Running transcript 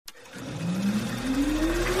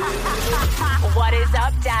What is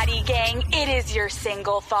up, Daddy Gang? It is your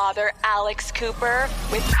single father, Alex Cooper,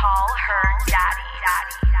 with Call Her Daddy.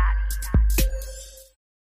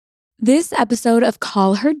 This episode of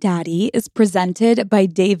Call Her Daddy is presented by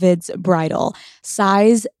David's Bridal.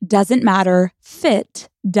 Size doesn't matter, fit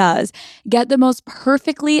does. Get the most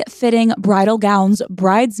perfectly fitting bridal gowns,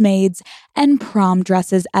 bridesmaids, and prom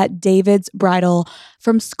dresses at David's Bridal.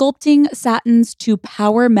 From sculpting satins to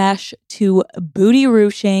power mesh to booty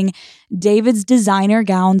ruching, David's designer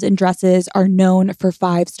gowns and dresses are known for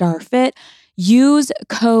 5-star fit. Use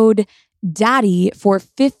code Daddy for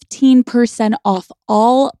 15% off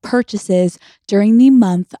all purchases during the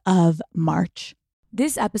month of March.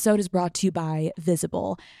 This episode is brought to you by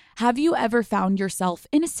Visible. Have you ever found yourself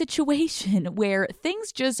in a situation where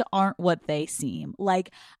things just aren't what they seem?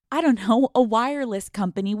 Like, I don't know, a wireless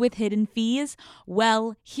company with hidden fees?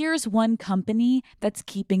 Well, here's one company that's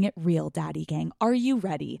keeping it real, Daddy Gang. Are you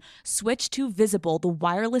ready? Switch to Visible, the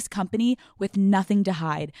wireless company with nothing to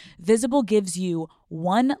hide. Visible gives you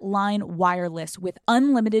one-line wireless with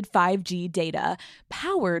unlimited 5G data,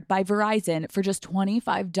 powered by Verizon for just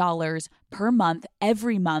 $25 per month,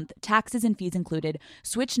 every month, taxes and fees included.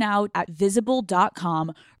 Switch now at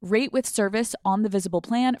Visible.com. Rate with service on the Visible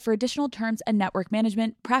plan. For additional terms and network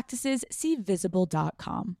management practices, see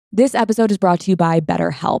Visible.com. This episode is brought to you by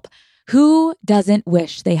BetterHelp. Who doesn't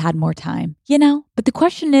wish they had more time? You know, but the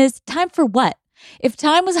question is, time for what? If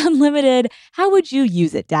time was unlimited, how would you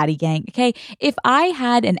use it, Daddy Gang? Okay, if I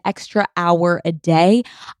had an extra hour a day,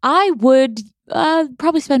 I would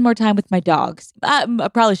probably spend more time with my dogs. I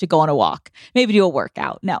probably should go on a walk, maybe do a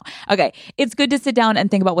workout. No. Okay. It's good to sit down and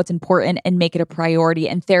think about what's important and make it a priority.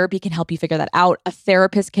 And therapy can help you figure that out. A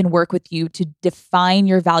therapist can work with you to define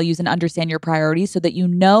your values and understand your priorities so that you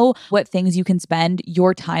know what things you can spend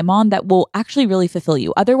your time on that will actually really fulfill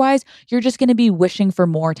you. Otherwise, you're just going to be wishing for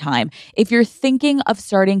more time. If you're thinking of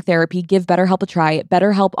starting therapy, give BetterHelp a try.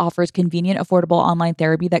 BetterHelp offers convenient, affordable online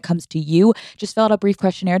therapy that comes to you. Just fill out a brief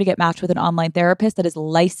questionnaire to get matched with an online therapist that is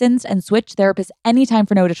licensed, and switch therapists anytime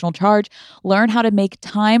for no additional charge. Learn how to make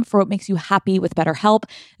time for what makes you happy with BetterHelp.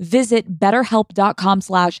 Visit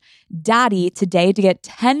betterhelp.com/daddy today to get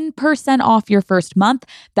 10% off your first month.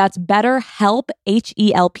 That's BetterHelp,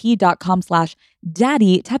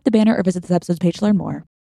 HELP.com/daddy. Tap the banner or visit this episode's page to learn more.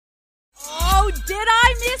 Oh, did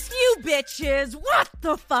I miss you, bitches? What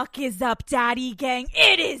the fuck is up, Daddy Gang?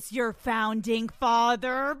 It is your founding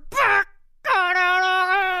father back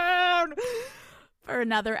for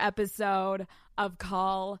another episode of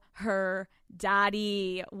Call Her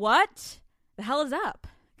Daddy. What the hell is up,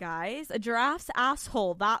 guys? A giraffe's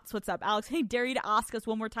asshole. That's what's up. Alex, I dare you to ask us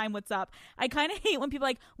one more time what's up. I kind of hate when people are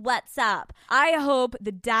like, what's up? I hope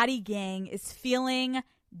the Daddy Gang is feeling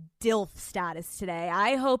DILF status today.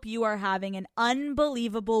 I hope you are having an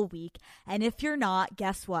unbelievable week. And if you're not,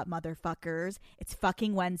 guess what, motherfuckers? It's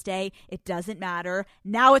fucking Wednesday. It doesn't matter.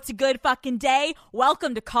 Now it's a good fucking day.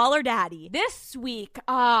 Welcome to Call Her Daddy. This week,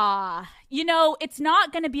 it's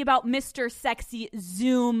not going to be about Mr. Sexy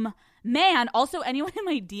Zoom Man. Also, anyone in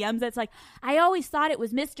my DMs that's like, I always thought it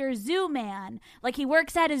was Mr. Zoo Man. Like, he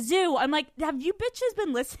works at a zoo. I'm like, have you bitches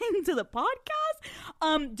been listening to the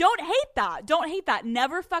podcast? Don't hate that. Don't hate that.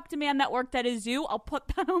 Never fucked a man that worked at a zoo. I'll put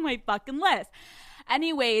that on my fucking list.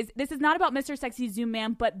 Anyways, this is not about Mr. Sexy Zoom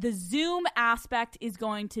Man, but the Zoom aspect is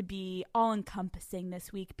going to be all-encompassing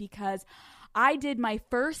this week because I did my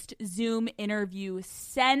first Zoom interview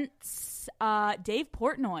since Dave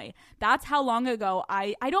Portnoy. That's how long ago.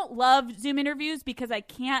 I don't love Zoom interviews because I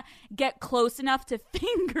can't get close enough to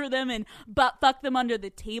finger them and butt fuck them under the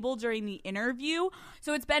table during the interview.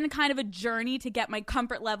 So it's been kind of a journey to get my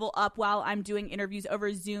comfort level up while I'm doing interviews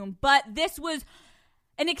over Zoom. But this was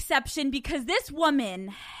an exception because this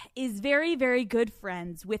woman is very, very good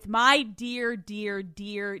friends with my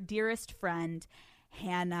dearest friend,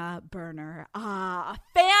 Hannah Berner. A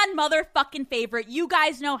fan motherfucking favorite. You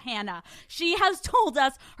guys know Hannah. She has told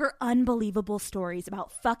us her unbelievable stories about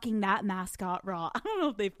fucking that mascot raw. I don't know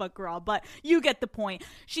if they fuck raw, but you get the point.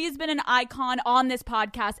 She has been an icon on this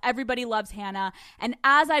podcast. Everybody loves Hannah. And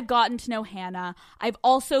as I've gotten to know Hannah, I've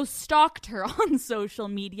also stalked her on social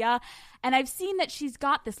media. And I've seen that she's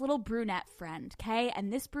got this little brunette friend, okay?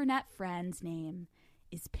 And this brunette friend's name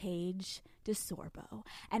is Paige DeSorbo.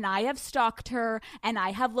 And I have stalked her, and I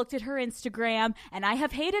have looked at her Instagram, and I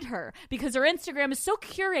have hated her because her Instagram is so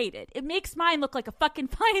curated. It makes mine look like a fucking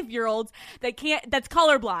 5-year-old that's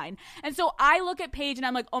colorblind. And so I look at Paige and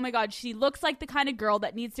I'm like, oh my God, she looks like the kind of girl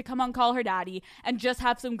that needs to come on Call Her Daddy and just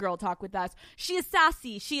have some girl talk with us. She is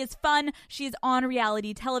sassy. She is fun. She is on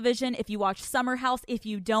reality television. If you watch Summer House, if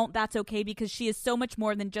you don't, that's okay, because she is so much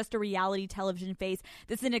more than just a reality television face.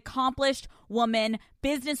 This is an accomplished woman,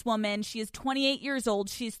 businesswoman. She is 28 years old.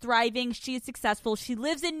 She's thriving. She is successful. She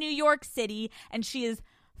lives in New York City, and she is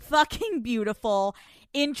fucking beautiful.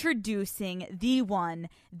 Introducing the one,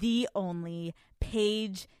 the only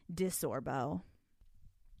Paige DeSorbo.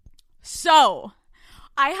 So,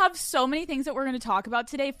 I have so many things that we're going to talk about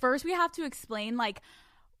today. First, we have to explain, like,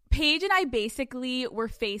 Paige and I basically were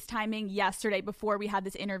FaceTiming yesterday before we had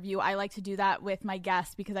this interview. I like to do that with my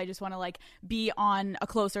guests because I just want to, like, be on a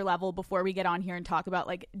closer level before we get on here and talk about,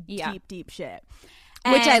 like, deep shit.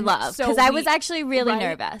 Which I love, because I was actually really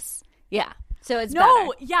nervous. Yeah. So it's better.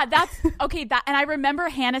 Yeah, that's okay. And I remember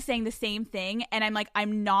Hannah saying the same thing, and I'm like,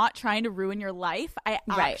 I'm not trying to ruin your life. I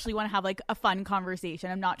actually want to have, like, a fun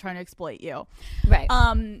conversation. I'm not trying to exploit you. Right.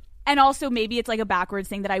 And also maybe it's like a backwards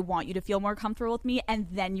thing that I want you to feel more comfortable with me, and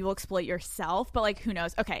then you will exploit yourself. But, like, who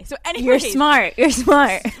knows? Okay, so anyway, you're smart.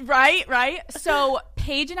 Right. So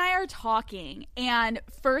Paige and I are talking, and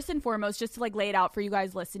first and foremost, just to, like, lay it out for you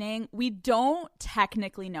guys listening, we don't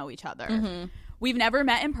technically know each other. Mm-hmm. We've never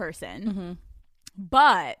met in person. Mm-hmm.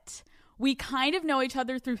 But we kind of know each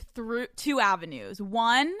other through two avenues.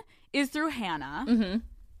 One is through Hannah, mm-hmm.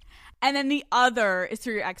 and then the other is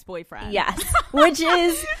through your ex-boyfriend. Yes, which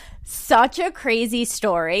is such a crazy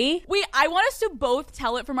story. I want us to both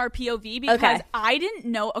tell it from our POV because I didn't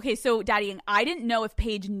know. Okay, so Daddy, I didn't know if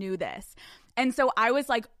Paige knew this. And so I was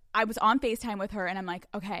like, I was on FaceTime with her, and I'm like,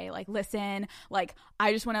 okay, like, listen, like,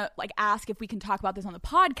 I just want to, like, ask if we can talk about this on the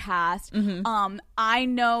podcast. Mm-hmm.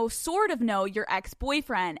 I sort of know your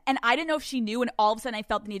ex-boyfriend, and I didn't know if she knew, and all of a sudden I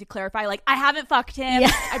felt the need to clarify, like, I haven't fucked him.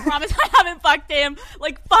 Yeah. I promise I haven't fucked him.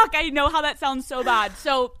 Like, fuck, I know how that sounds so bad.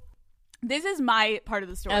 So this is my part of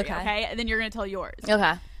the story, okay? And then you're going to tell yours.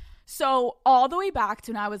 Okay. So all the way back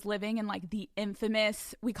to when I was living in, like, the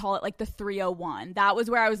infamous, we call it, like, the 301. That was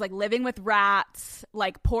where I was, like, living with rats,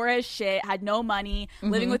 like, poor as shit, had no money,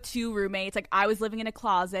 mm-hmm. living with 2 roommates. Like, I was living in a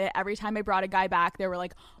closet. Every time I brought a guy back, they were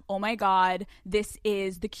like, oh my God, this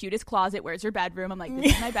is the cutest closet. Where's your bedroom? I'm like,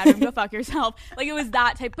 this is my bedroom. Go fuck yourself. Like, it was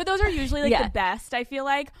that type. But those are usually, like, the best, I feel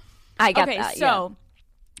like. I get that, so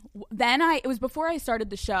then it was before I started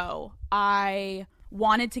the show, I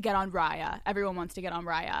wanted to get on Raya. Everyone wants to get on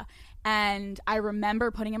Raya. And I remember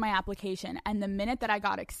putting in my application, and the minute that I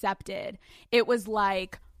got accepted, it was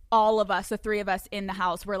like all of us, the 3 of us in the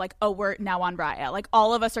house, were like, oh, we're now on Raya. Like,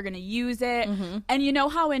 all of us are going to use it. Mm-hmm. And you know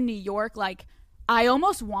how in New York, like, I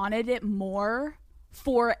almost wanted it more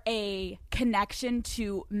for a connection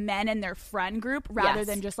to men and their friend group rather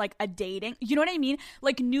than just, like, a dating. You know what I mean?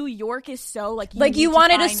 Like, New York is so, like, you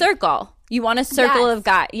wanted a circle. You want a circle of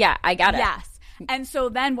guys. Yeah, I got it. Yes. And so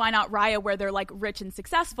then why not Raya, where they're, like, rich and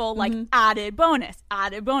successful, like, mm-hmm. added bonus.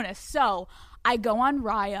 So I go on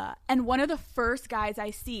Raya, and one of the first guys I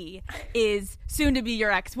see is soon to be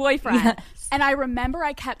your ex-boyfriend. Yes. And I remember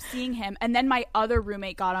I kept seeing him, and then my other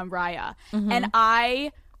roommate got on Raya. Mm-hmm. And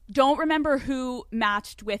I don't remember who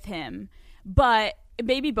matched with him, but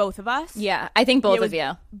maybe both of us. Yeah, I think both of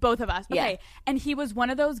you. Both of us. Okay. Yeah. And he was one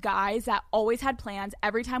of those guys that always had plans.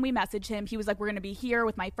 Every time we messaged him, he was like, we're going to be here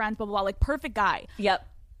with my friends, blah, blah, blah. Like, perfect guy. Yep.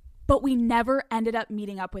 But we never ended up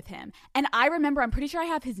meeting up with him. And I remember, I'm pretty sure I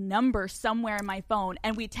have his number somewhere in my phone.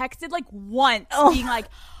 And we texted, like, once, being like,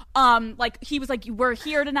 he was like, we're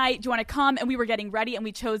here tonight, do you want to come? And we were getting ready, and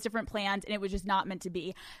we chose different plans, and it was just not meant to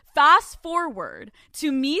be. Fast forward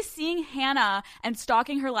to me seeing Hannah and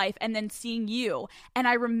stalking her life, and then seeing you, and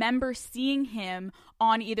I remember seeing him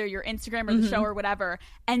on either your Instagram or the show or whatever,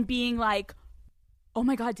 and being like, oh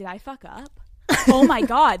my God, did I fuck up? Oh my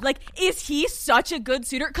God, like, is he such a good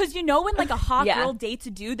suitor? Because you know when, like, a hot girl dates a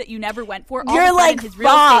dude that you never went for, all of a sudden like, his real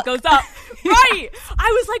estate goes up. Right.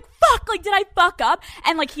 I was like, fuck, like, did I fuck up?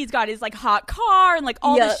 And, like, he's got his, like, hot car and, like,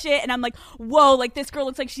 all this shit, and I'm like, whoa, like, this girl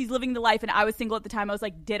looks like she's living the life, and I was single at the time. I was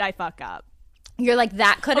like, did I fuck up? You're like,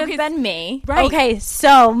 that could have been me. Right. Okay,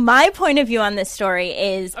 so my point of view on this story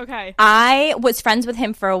is I was friends with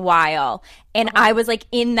him for a while, And I was like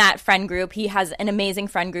in that friend group. He has an amazing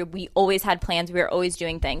friend group. We always had plans. We were always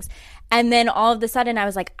doing things. And then all of a sudden I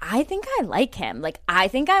was like, I think I like him. Like, I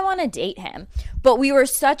think I want to date him. But we were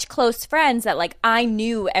such close friends that like I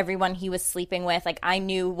knew everyone he was sleeping with. Like, I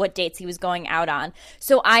knew what dates he was going out on.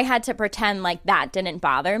 So I had to pretend like that didn't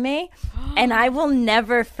bother me. And I will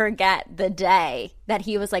never forget the day that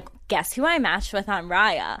he was like, guess who I matched with on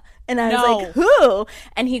Raya? And I was like, who?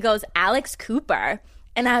 And he goes, Alex Cooper.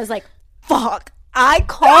 And I was like, fuck. I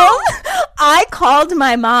called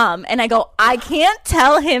my mom and I go, I can't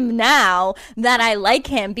tell him now that I like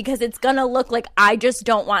him because it's going to look like I just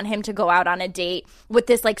don't want him to go out on a date with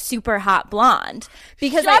this like super hot blonde.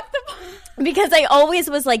 Because I always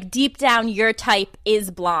was like, deep down, your type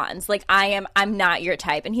is blondes. Like, I'm not your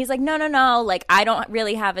type. And he's like, no. Like, I don't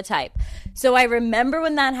really have a type. So I remember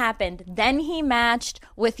when that happened. Then he matched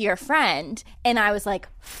with your friend. And I was like,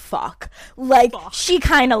 fuck. Like, she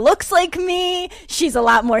kind of looks like me. She's a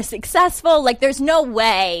lot more successful. Like, there's no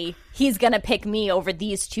way he's going to pick me over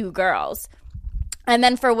these two girls. And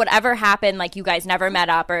then for whatever happened, like, you guys never met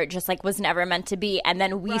up or it just, like, was never meant to be. And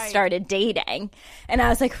then we started dating. And I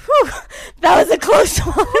was like, whew, that was a close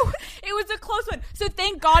one. It was a close one. So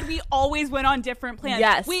thank God we always went on different plans.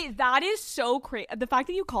 Yes. Wait, that is so crazy. The fact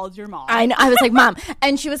that you called your mom. I know. I was like, Mom.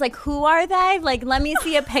 And she was like, who are they? Like, let me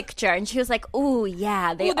see a picture. And she was like, ooh,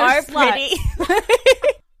 yeah, they are pretty.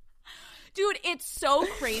 Dude, it's so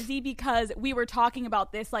crazy because we were talking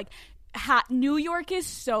about this, like, New York is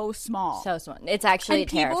so small. So small. It's actually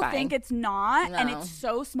terrifying. People think it's not, and it's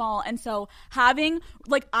so small. And so having,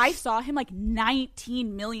 like, I saw him like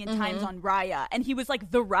 19 million times on Raya, and he was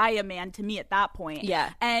like the Raya man to me at that point. Yeah.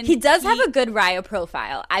 And he does have a good Raya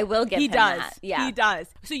profile. I will give him that. Yeah. He does.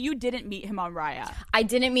 So you didn't meet him on Raya? I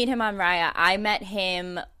didn't meet him on Raya. I met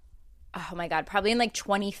him, oh my God, probably in like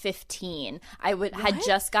 2015. Had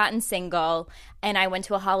just gotten single, and I went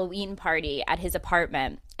to a Halloween party at his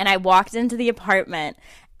apartment. And I walked into the apartment,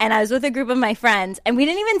 and I was with a group of my friends, and we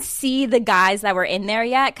didn't even see the guys that were in there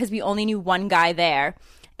yet because we only knew one guy there.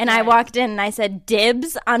 And I walked in, and I said,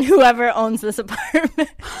 dibs on whoever owns this apartment.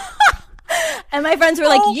 And my friends were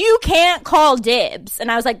like, you can't call dibs. And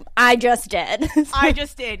I was like, I just did. I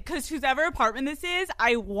just did. Because whoever apartment this is,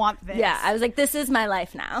 I want this. Yeah. I was like, this is my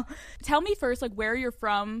life now. Tell me first, like, where you're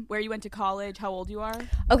from, where you went to college, how old you are.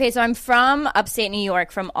 Okay, so I'm from upstate New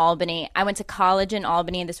York, from Albany. I went to college in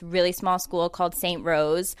Albany in this really small school called St.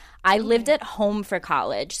 Rose. I lived at home for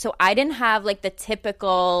college. So I didn't have, like, the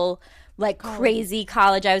typical, like, crazy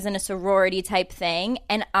college. I was in a sorority type thing,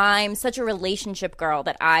 and I'm such a relationship girl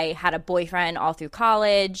that I had a boyfriend all through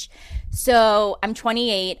college. So I'm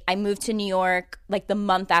 28. I moved to New York like the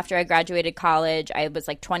month after I graduated college. I was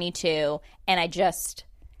like 22, and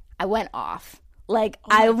I went off. Like,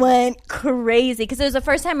 I went crazy because it was the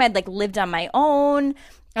first time I'd like lived on my own.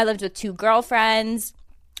 I lived with two girlfriends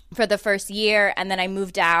for the first year, and then I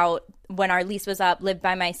moved out when our lease was up, lived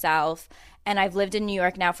by myself. And I've lived in New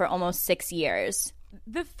York now for almost 6 years.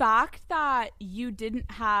 The fact that you didn't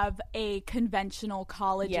have a conventional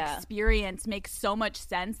college experience makes so much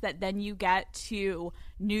sense, that then you get to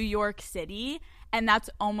New York City and that's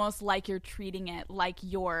almost like you're treating it like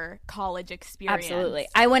your college experience. Absolutely.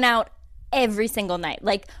 I went out every single night.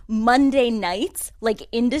 Like, Monday nights, like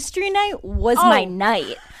industry night was my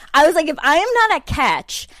night. I was like, if I am not at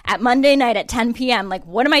Catch at Monday night at 10 p.m., like,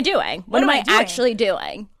 what am I doing? What am I actually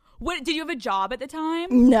doing? What, did you have a job at the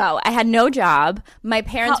time? No, I had no job. My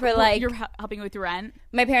parents were like... You're helping with your rent?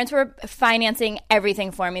 My parents were financing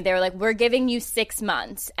everything for me. They were like, we're giving you 6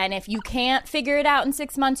 months. And if you can't figure it out in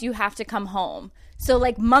 6 months, you have to come home. So,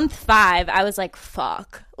 like, month 5, I was like,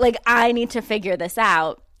 fuck. Like, I need to figure this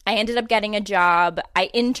out. I ended up getting a job.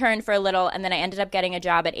 I interned for a little, and then I ended up getting a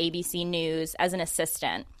job at ABC News as an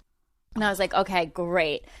assistant. And I was like, okay,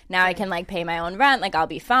 great. Now I can, like, pay my own rent. Like, I'll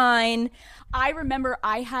be fine. I remember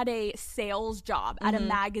I had a sales job at a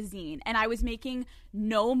magazine, and I was making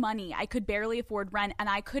no money. I could barely afford rent, and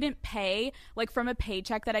I couldn't pay, like, from a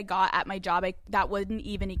paycheck that I got at my job, that wouldn't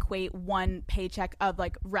even equate one paycheck of,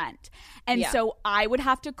 like, rent. And so I would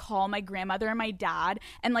have to call my grandmother and my dad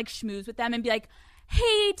and, like, schmooze with them and be like,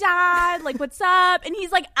 hey, Dad, like, what's up? And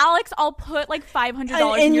he's like, Alex, I'll put, like,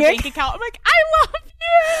 $500 in your bank account. I'm like, I love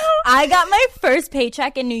you. I got my first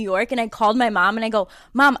paycheck in New York, and I called my mom, and I go,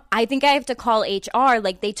 Mom, I think I have to call HR.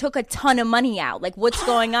 Like, they took a ton of money out. Like, what's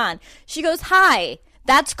going on? She goes, hi,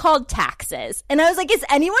 that's called taxes. And I was like, is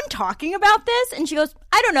anyone talking about this? And she goes,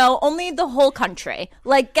 I don't know, only the whole country.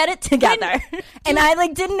 Like, get it together. And I,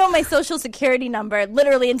 like, didn't know my social security number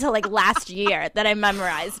literally until, like, last year that I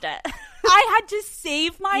memorized it. I had to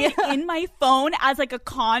save my in my phone as like a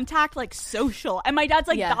contact, like social. And my dad's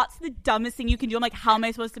like, that's the dumbest thing you can do. I'm like, how am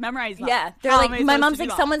I supposed to memorize that? Yeah. They're like, my mom's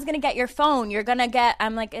like, someone's going to get your phone. You're going to get,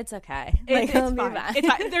 I'm like, it's okay. Like, it's fine. It's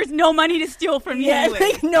fine. There's no money to steal from you. Yeah,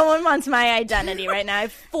 like no one wants my identity right now. I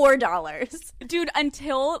have $4. Dude,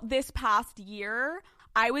 until this past year,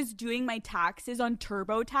 I was doing my taxes on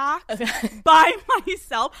TurboTax by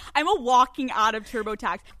myself. I'm a walking out of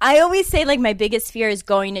TurboTax. I always say like my biggest fear is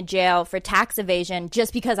going to jail for tax evasion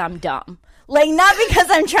just because I'm dumb. Like not because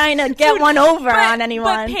I'm trying to get one over on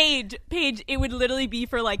anyone. But Paige, it would literally be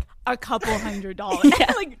for like a couple $100.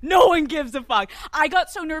 Yeah. Like no one gives a fuck. I got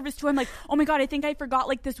so nervous too. I'm like, oh my God, I think I forgot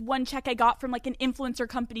like this one check I got from like an influencer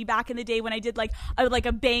company back in the day when I did like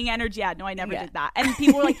a Bang Energy ad. No, I never did that. And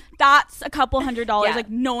people were like, that's a couple $100. Like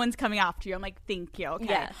no one's coming after you. I'm like, thank you. Okay.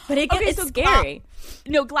 Yeah. But it's scary.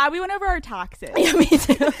 Glad we went over our taxes. Yeah, me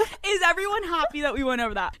too. Is everyone happy that we went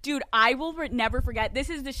over that? Dude, I will never forget. This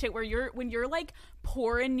is the shit where when you're like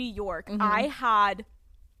poor in New York. I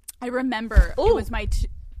remember it was my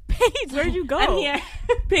Paige, where'd you go? I'm here.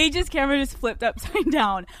 Paige's camera just flipped upside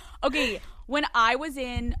down. Okay, when I was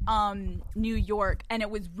in New York and it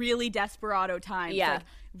was really desperado times, like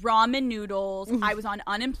ramen noodles, I was on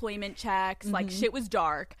unemployment checks, like shit was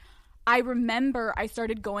dark. I remember I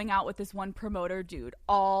started going out with this one promoter dude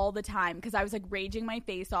all the time because I was like raging my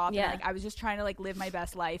face off and like I was just trying to like live my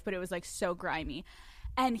best life, but it was like so grimy.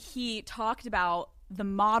 And he talked about the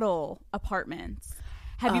model apartments.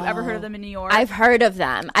 Have you ever heard of them in New York? I've heard of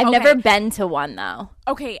them. I've never been to one though.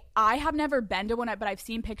 Okay, I have never been to one, but I've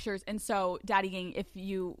seen pictures. And so, Daddy Gang,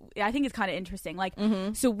 I think it's kind of interesting. Like,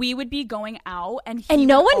 so we would be going out, and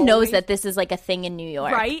no one knows that this is like a thing in New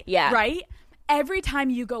York, right? Yeah, right. Every time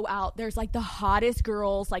you go out, there's like the hottest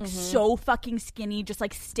girls, like so fucking skinny, just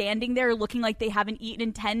like standing there looking like they haven't eaten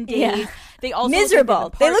in 10 days. Yeah. They also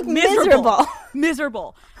miserable. They look miserable.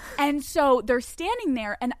 Miserable. And so they're standing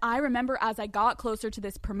there, and I remember as I got closer to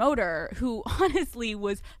this promoter, who honestly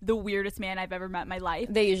was the weirdest man I've ever met in my life.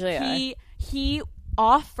 They usually are. He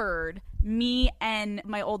offered me and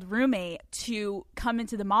my old roommate to come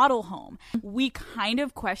into the model home. We kind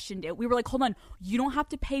of questioned it. We were like, hold on, you don't have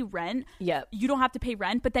to pay rent. Yep. You don't have to pay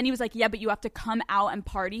rent. But then he was like, yeah, but you have to come out and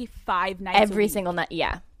party 5 nights every a week. Single night.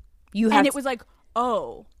 Yeah. And it was like,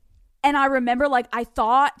 oh. And I remember like I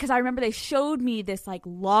thought, because I remember they showed me this like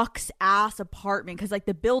luxe ass apartment because like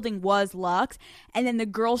the building was luxe. And then the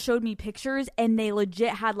girl showed me pictures and they legit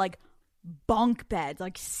had like bunk beds,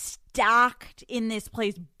 like stacked in this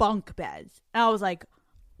place, bunk beds. And I was like,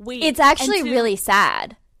 wait. It's actually really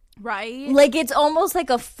sad. Right? Like it's almost like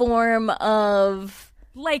a form of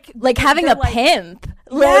like having a pimp.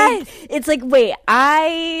 Yes. Like it's like, wait,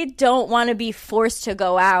 I don't want to be forced to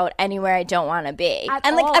go out anywhere I don't want to be.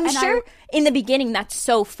 And like I'm sure in the beginning that's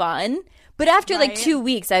so fun, but after like 2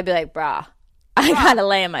 weeks I'd be like, brah, I gotta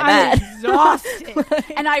lay in my bed. I'm exhausted.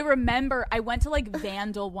 And I remember I went to like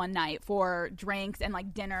Vandal one night for drinks and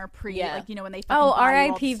like dinner like you know when they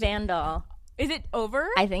R.I.P. Vandal. Is it over?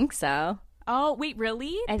 I think so. Oh wait,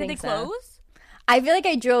 really? Did they close? I feel like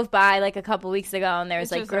I drove by like a couple weeks ago and there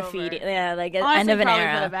was like graffiti. Over. Yeah, like honestly, end of an era.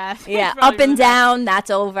 era. For the best. Yeah, up and down, that's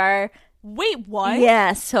over. Wait, what?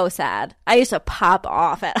 Yeah, so sad. I used to pop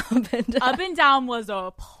off at Up and Down. Up and Down was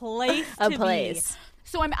a place to be.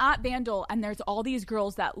 So I'm at Vandal, and there's all these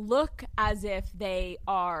girls that look as if they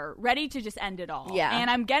are ready to just end it all. Yeah. And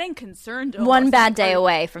I'm getting concerned. One bad day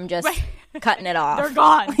away from just cutting it off. They're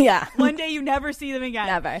gone. Yeah. One day you never see them again.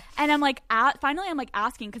 Never. And I'm like, finally I'm like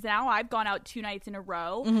asking, because now I've gone out 2 nights in a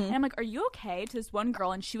row. And I'm like, are you okay? To this one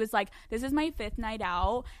girl. And she was like, this is my 5th night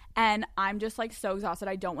out. And I'm just like so exhausted.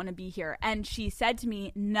 I don't want to be here. And she said to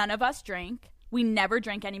me, none of us drink. We never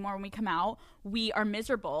drink anymore when we come out. We are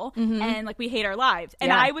miserable and like we hate our lives. And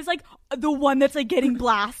I was like the one that's like getting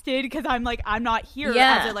blasted because I'm like, I'm not here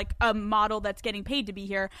as a model that's getting paid to be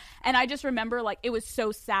here. And I just remember like it was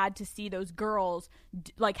so sad to see those girls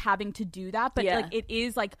like having to do that. But like it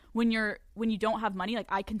is like when you don't have money, like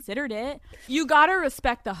I considered it. You gotta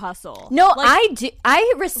respect the hustle. No, like, I do.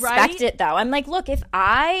 I respect it though. I'm like, look, if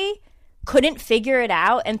I couldn't figure it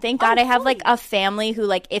out, and thank God I have like a family who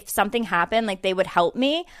like if something happened like they would help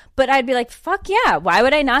me, but I'd be like, fuck yeah, why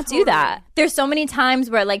would I not do that? There's so many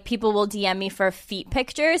times where like people will DM me for feet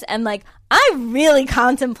pictures and like I really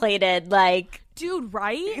contemplated like, dude,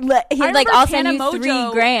 right? He'd like I'll send you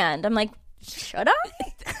 $3,000. I'm like, should I?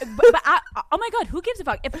 but oh my God, who gives a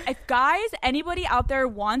fuck? If guys, anybody out there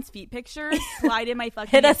wants feet pictures, slide in my fucking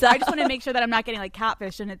Hit us up. I just want to make sure that I'm not getting like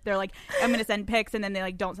catfish and they're like, I'm gonna send pics and then they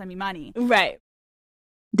like don't send me money. Right.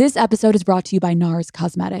 This episode is brought to you by NARS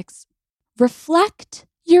Cosmetics. Reflect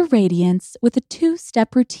your radiance with a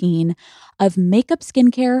 2-step routine of makeup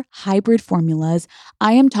skincare hybrid formulas.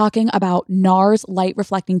 I am talking about NARS Light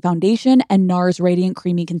Reflecting Foundation and NARS Radiant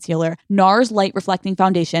Creamy Concealer. NARS Light Reflecting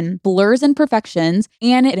Foundation blurs imperfections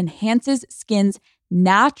and it enhances skin's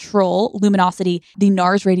natural luminosity. The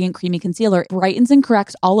NARS Radiant Creamy Concealer brightens and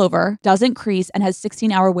corrects all over, doesn't crease, and has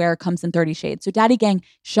 16-hour wear, comes in 30 shades. So Daddy Gang,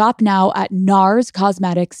 shop now at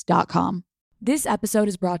narscosmetics.com. This episode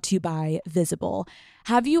is brought to you by Visible.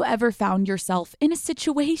 Have you ever found yourself in a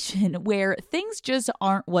situation where things just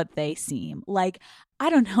aren't what they seem? Like, I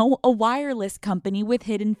don't know, a wireless company with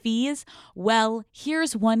hidden fees? Well,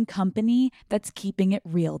 here's one company that's keeping it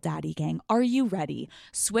real, Daddy Gang. Are you ready?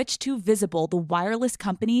 Switch to Visible, the wireless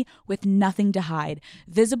company with nothing to hide.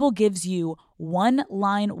 Visible gives you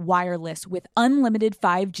one-line wireless with unlimited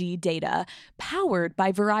 5G data, powered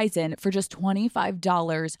by Verizon for just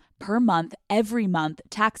 $25 per month, every month,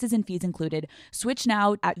 taxes and fees included. Switch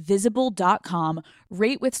now at Visible.com.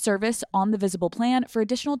 Rate with service on the Visible plan. For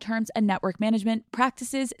additional terms and network management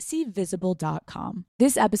practices, see Visible.com.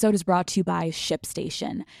 This episode is brought to you by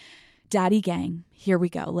ShipStation. Daddy Gang, here we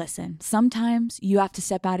go. Listen, sometimes you have to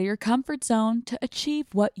step out of your comfort zone to achieve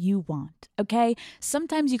what you want, okay?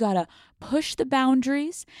 Sometimes you gotta push the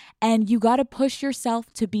boundaries and you gotta push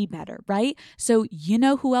yourself to be better, right? So you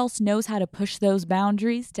know who else knows how to push those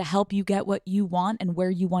boundaries to help you get what you want and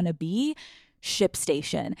where you wanna be?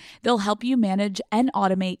 ShipStation. They'll help you manage and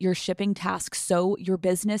automate your shipping tasks so your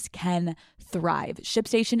business can thrive.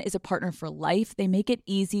 ShipStation is a partner for life. They make it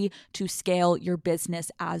easy to scale your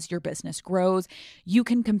business as your business grows. You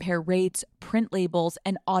can compare rates, print labels,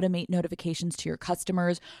 and automate notifications to your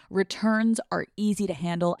customers. Returns are easy to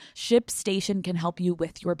handle. ShipStation can help you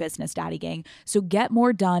with your business, Daddy Gang. So get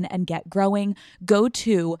more done and get growing. Go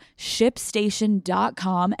to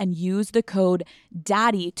ShipStation.com and use the code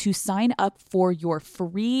DADDY to sign up for your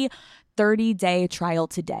free 30-day trial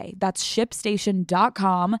today. That's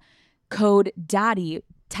ShipStation.com, code DADDY.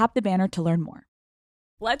 Tap the banner to learn more.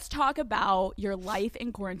 Let's talk about your life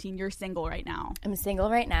in quarantine. You're single right now. I'm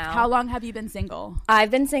single right now. How long have you been single?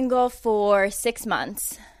 I've been single for 6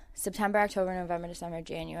 months. September, October, November, December,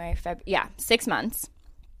 January, February. Yeah, 6 months.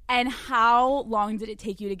 And how long did it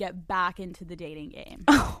take you to get back into the dating game?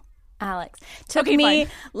 Oh, Alex. Took me,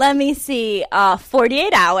 let me see,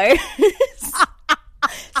 48 hours.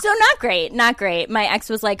 So not great. My ex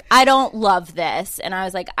was like, I don't love this. And I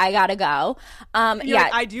was like, I gotta go.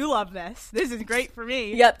 Like, I do love this. This is great for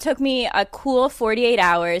me. Yep. Took me a cool 48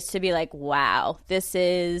 hours to be like, wow,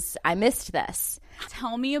 I missed this.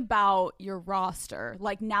 Tell me about your roster.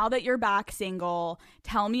 Like, now that you're back single,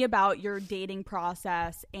 tell me about your dating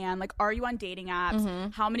process. And, like, are you on dating apps?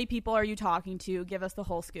 Mm-hmm. How many people are you talking to? Give us the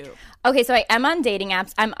whole scoop. Okay, so I am on dating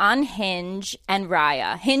apps. I'm on Hinge and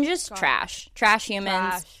Raya. Hinge is trash. Trash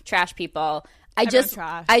humans, trash people. I just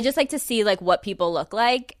like to see, like, what people look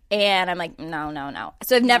like. And I'm like, no.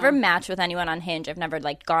 So I've never matched with anyone on Hinge. I've never,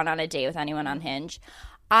 like, gone on a date with anyone on Hinge.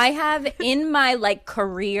 I have, in my, like,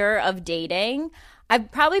 career of dating, I've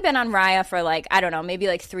probably been on Raya for, like, I don't know, maybe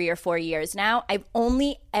like 3 or 4 years now. I've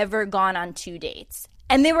only ever gone on 2 dates.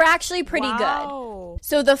 And they were actually pretty good.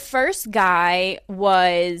 So the first guy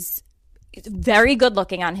was very good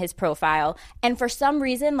looking on his profile. And for some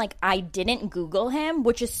reason, like, I didn't Google him,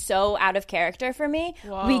 which is so out of character for me.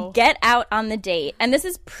 Whoa. We get out on the date. And this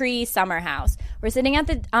is pre-Summer House. We're sitting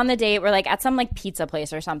on the date. We're, like, at some, like, pizza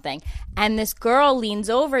place or something. And this girl leans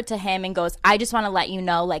over to him and goes, I just want to let you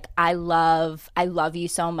know, like, I love you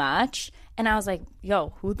so much. And I was like,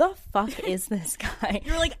 yo, who the fuck is this guy?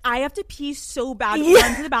 You're like, I have to pee so bad. Yeah.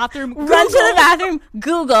 Run to the bathroom. Run to the bathroom.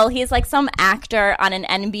 Google. He's like some actor on an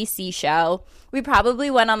NBC show. We probably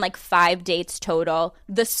went on like 5 dates total.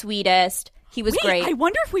 The sweetest. He was great. I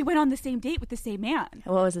wonder if we went on the same date with the same man.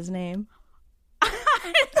 What was his name?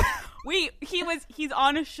 He's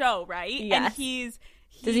on a show, right? Yes. And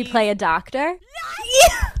Does he play a doctor?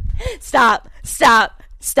 Yes! Stop.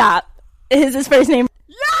 Is his first name?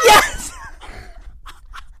 Yes!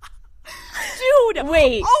 Dude,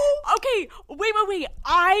 wait. Oh, okay. Wait.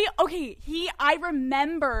 I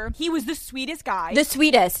remember he was the sweetest guy. The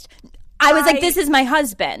sweetest. I was like, this is my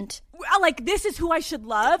husband. Like, this is who I should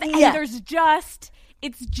love. And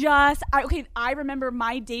I remember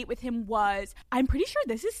my date with him was, I'm pretty sure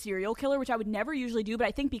this is serial killer, which I would never usually do, but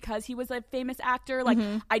I think because he was a famous actor, like,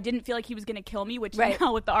 I didn't feel like he was going to kill me, which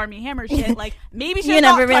now with the Army Hammer shit, like, maybe she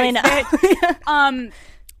never really know.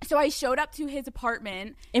 So I showed up to his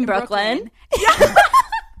apartment in Brooklyn. Yeah.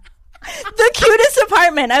 The cutest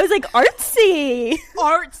apartment. I was like, artsy.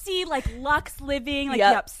 Artsy, like luxe living, like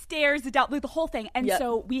the upstairs, the down, like the whole thing. And Yep.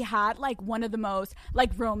 so we had like one of the most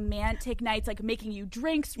like romantic nights, like making you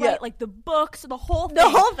drinks, right? Yep. Like the books, the whole thing. The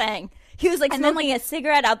whole thing. He was like And then, smoking a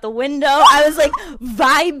cigarette out the window. I was like,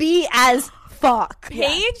 vibey as fuck.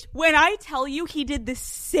 Paige, when I tell you he did the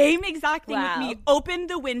same exact thing with me, opened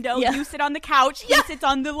the window, you sit on the couch, he sits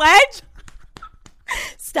on the ledge.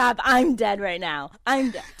 Stop. I'm dead right now.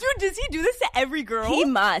 I'm dead. Dude, does he do this to every girl? He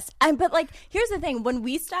must. But like, here's the thing. When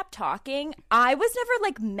we stopped talking, I was never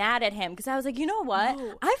like mad at him because I was like, you know what?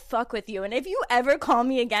 No. I fuck with you. And if you ever call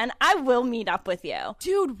me again, I will meet up with you.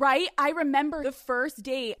 Dude, right? I remember the first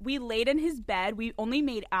date, we laid in his bed, we only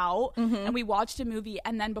made out, and we watched a movie,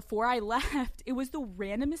 and then before I left, it was the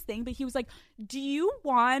randomest thing, but he was like, do you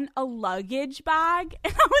want a luggage bag?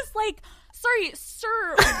 And I was like, sorry,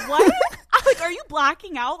 sir, what? I'm like, are you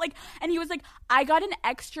blacking out? Like, and he was like, I got an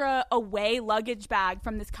extra away luggage bag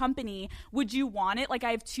from this company. Would you want it? Like,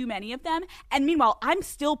 I have too many of them. And meanwhile, I'm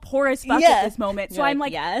still poor as fuck at this moment. So You're I'm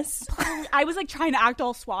like, yes. I was like trying to act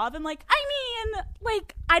all suave. I'm like, I mean,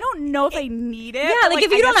 like, I don't know if I need it. Yeah, but, like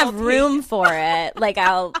if I you don't guess have I'll room for it, like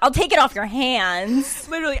I'll take it off your hands.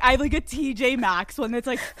 Literally, I have like a TJ Maxx one that's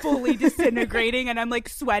like fully disintegrating and I'm like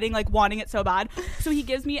sweating, like wanting it so bad. So he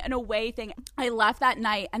gives me an away thing. I left that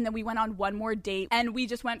night and then we went on one more date and we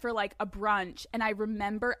just went for like a brunch. And I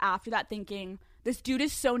remember after that thinking, this dude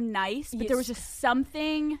is so nice, but there was just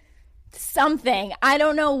something. I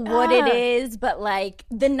don't know what it is, but like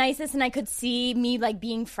the nicest, and I could see me like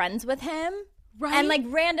being friends with him. Right. And like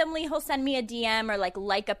randomly he'll send me a DM or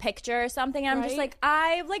like a picture or something. And I'm just like,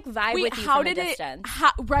 I like vibe with you from a distance.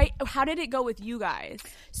 How did it go with you guys?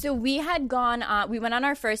 So we had gone on, we went on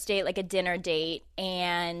our first date, like a dinner date,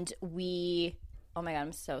 and we, oh my God,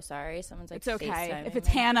 I'm so sorry. Someone's like, it's okay. FaceTiming If it's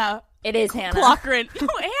me. Hannah. It is Hannah. Clockering.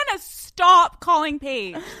 Hannah, stop calling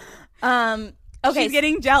Paige. Okay. She's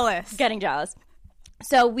getting jealous. Getting jealous.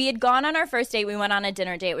 So we had gone on our first date. We went on a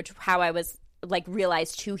dinner date, which how I was like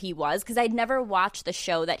realized who he was because I'd never watched the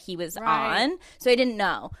show that he was on, so I didn't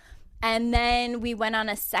know. And then we went on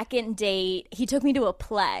a second date. He took me to a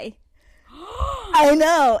play. I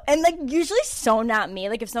know. And like usually so not me.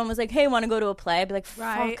 Like if someone was like, hey, want to go to a play? I'd be like,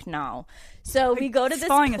 fuck no. So we go to this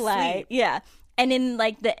play. Asleep. Yeah. And in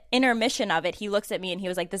like the intermission of it, he looks at me and he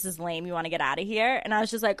was like, this is lame. You want to get out of here? And I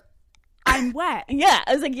was just like, I'm wet. Yeah.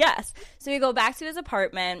 I was like, yes. So we go back to his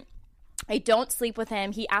apartment. I don't sleep with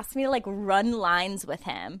him. He asked me to like run lines with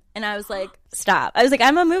him. And I was like, stop. I was like,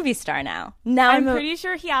 I'm a movie star now. I'm pretty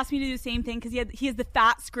sure he asked me to do the same thing because he has the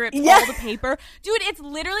fat script, all the paper. Dude, it's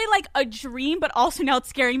literally like a dream, but also now it's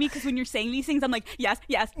scaring me because when you're saying these things, I'm like, yes.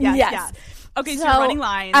 Okay, so you're running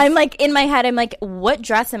lines. I'm like, in my head, I'm like, what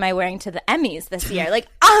dress am I wearing to the Emmys this year? Like,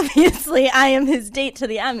 obviously, I am his date to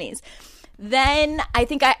the Emmys. Then I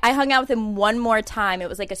think I hung out with him one more time. It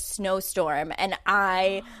was like a snowstorm. And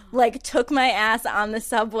I like took my ass on the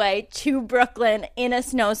subway to Brooklyn in a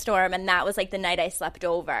snowstorm. And that was like the night I slept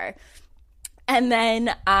over. And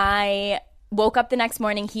then I woke up the next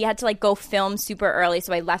morning. He had to like go film super early.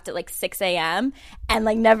 So I left at like 6 a.m. and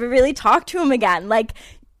like never really talked to him again. Like,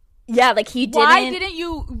 yeah, like he didn't. Why didn't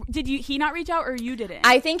you? Did he not reach out or you didn't?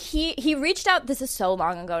 I think he reached out. This is so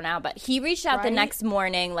long ago now, but he reached out the next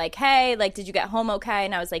morning, like, "Hey, like, did you get home okay?"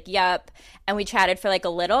 And I was like, "Yep." And we chatted for like a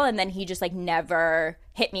little, and then he just like never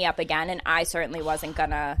hit me up again. And I certainly wasn't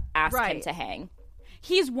gonna ask him to hang.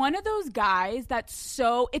 He's one of those guys that's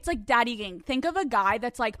so, it's like daddy gang. Think of a guy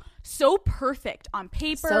that's like so perfect on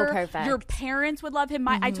paper. So perfect. Your parents would love him.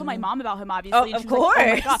 I told my mom about him, obviously. Oh, of course.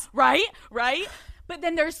 Like, oh my God. Right? But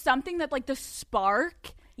then there's something that like the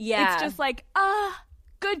spark. Yeah. It's just like,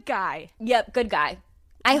 good guy. Yep, good guy.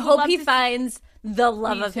 I hope he finds the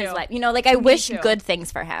love of his life. You know, like I wish good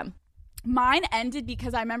things for him. Mine ended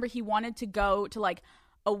because I remember he wanted to go to like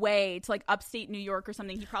away to like upstate New York or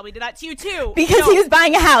something. He probably did that to you too. Because he was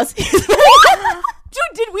buying a house. Dude,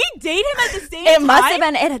 did we date him at the same time? It must have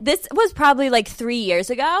been. This was probably like 3 years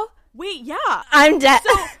ago. Wait, yeah. I'm dead.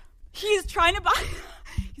 So he's trying to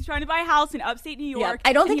buy a house in upstate New York. Yep.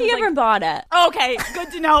 I don't think he ever bought it. Okay,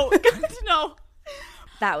 good to know.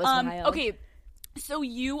 That was wild. Okay, so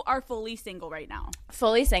you are fully single right now.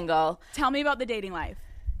 Fully single. Tell me about the dating life.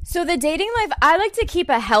 So the dating life, I like to keep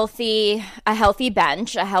a healthy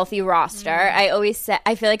bench, a healthy roster. I always say,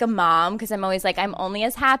 I feel like a mom because I'm always like, I'm only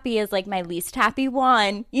as happy as like my least happy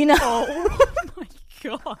one, you know? Oh my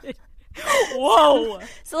God. Whoa.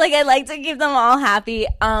 So like I like to keep them all happy.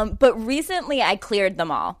 But recently I cleared them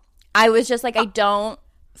all. I was just like, I don't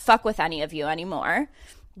fuck with any of you anymore.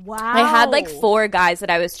 Wow. I had like 4 guys that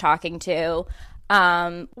I was talking to.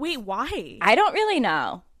 Wait, why? I don't really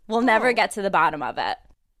know. We'll never get to the bottom of it.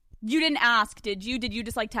 You didn't ask, did you? Did you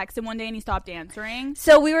just like text him one day and he stopped answering?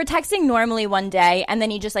 So we were texting normally one day, and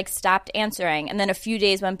then he just like stopped answering. And then a few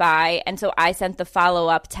days went by, and so I sent the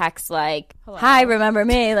follow-up text like, hello. Hi, remember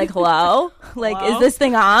me? Like, hello? Like, hello? Is this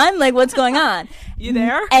thing on? Like, what's going on? You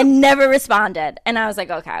there? And never responded. And I was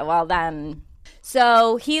like, okay, well then.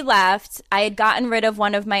 So he left. I had gotten rid of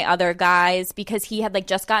one of my other guys because he had like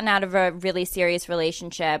just gotten out of a really serious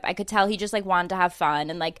relationship. I could tell he just like wanted to have fun,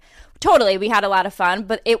 and like totally we had a lot of fun,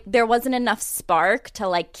 but there wasn't enough spark to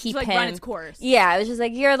like keep him run its course. Yeah, I was just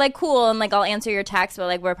like, you're like cool, and like I'll answer your text, but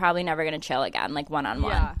like we're probably never gonna chill again, like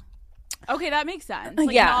one-on-one. Yeah. Okay, that makes sense.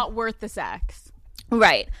 Like, not worth the sex.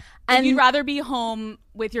 Right. And you'd rather be home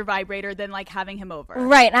with your vibrator than like having him over.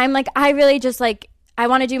 Right. And I'm like, I really just like I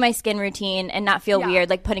want to do my skin routine and not feel weird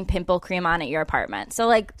like putting pimple cream on at your apartment. So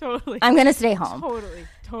like totally. I'm going to stay home.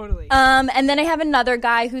 Totally. And then I have another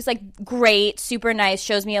guy who's like great, super nice,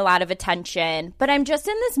 shows me a lot of attention, but I'm just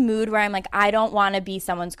in this mood where I'm like I don't want to be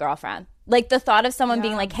someone's girlfriend. Like the thought of someone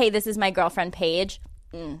being like, "Hey, this is my girlfriend Paige."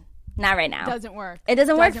 Not right now. Doesn't work. It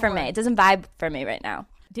doesn't work for me. It doesn't vibe for me right now.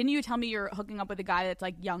 Didn't you tell me you're hooking up with a guy that's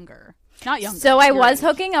like younger? Not younger. So I was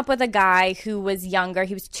hooking up with a guy who was younger.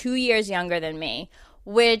 He was 2 years younger than me.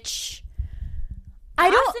 Which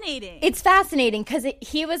fascinating. It's fascinating because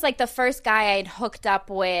he was like the first guy I'd hooked up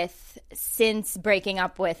with since breaking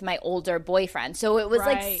up with my older boyfriend. So it was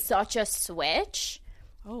like such a switch.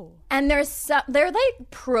 Oh. And there are like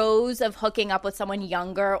pros of hooking up with someone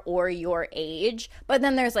younger or your age, but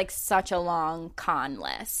then there's like such a long con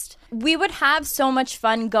list. We would have so much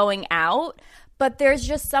fun going out, but there's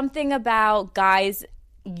just something about guys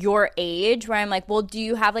your age where I'm like, well, do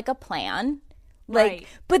you have like a plan? Like,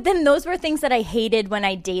 but then those were things that I hated when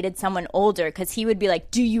I dated someone older because he would be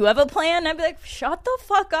like, do you have a plan? I'd be like, shut the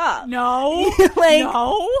fuck up. No. Like,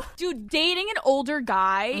 no. Dude, dating an older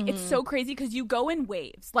guy, it's so crazy because you go in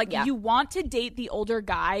waves. Like, you want to date the older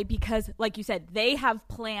guy because, like you said, they have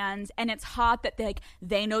plans and it's hot that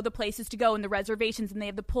they know the places to go and the reservations and they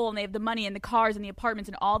have the pool and they have the money and the cars and the apartments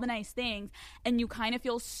and all the nice things. And you kind of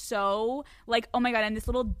feel so like, oh my God, and this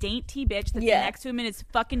little dainty bitch that's next to him in his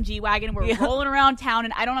fucking G-Wagon. We're rolling around town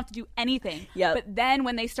and I don't have to do anything. But then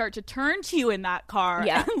when they start to turn to you in that car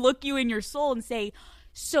and look you in your soul and say,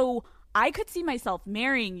 so I could see myself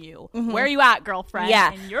marrying you. Where are you at, girlfriend?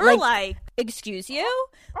 And you're like, excuse you?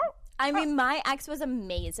 I mean, my ex was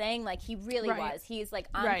amazing. Like, he really was. He's like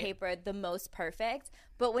on paper the most perfect.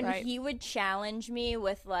 But when he would challenge me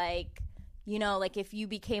with like, you know, like if you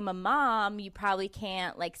became a mom, you probably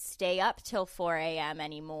can't like stay up till 4 a.m.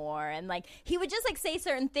 anymore. And like he would just like say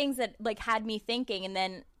certain things that like had me thinking. And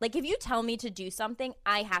then like if you tell me to do something,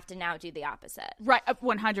 I have to now do the opposite. Right.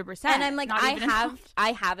 100%. And I'm like,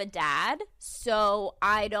 I have a dad, so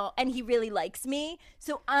I don't, and he really likes me.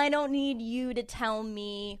 So I don't need you to tell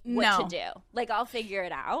me what to do. Like I'll figure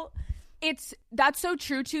it out. That's so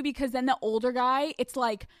true too, because then the older guy, it's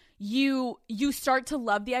like you start to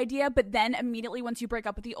love the idea, but then immediately once you break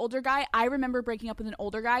up with the older guy, I remember breaking up with an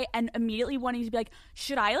older guy and immediately wanting to be like,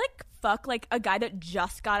 should I like fuck like a guy that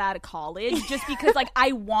just got out of college just because like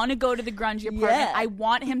I want to go to the grungy apartment. I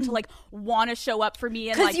want him to like want to show up for me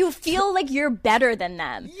and because like, you feel like you're better than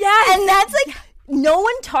them. And that's like no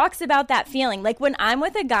one talks about that feeling. Like when I'm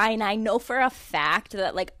with a guy and I know for a fact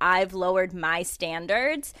that like I've lowered my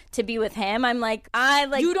standards to be with him, I'm like,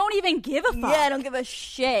 you don't even give a fuck. Yeah, I don't give a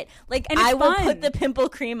shit. Like I will put the pimple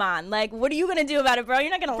cream on. Like, what are you gonna do about it, bro? You're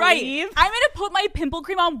not gonna leave. I'm gonna put my pimple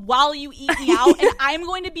cream on while you eat me out, and I'm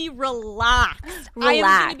going to be relaxed. I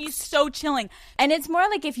am going to be so chilling. And it's more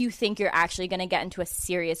like if you think you're actually gonna get into a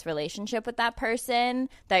serious relationship with that person,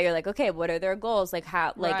 that you're like, okay, what are their goals? Like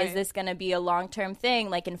how? Like is this gonna be a long-term thing?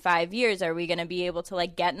 Like in 5 years, are we going to be able to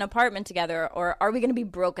like get an apartment together, or are we going to be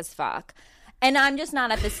broke as fuck? And I'm just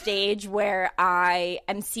not at the stage where I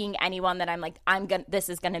am seeing anyone that I'm like, this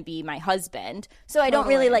is going to be my husband. So I don't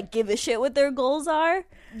really like give a shit what their goals are.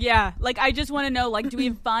 Yeah. Like I just want to know, like, do we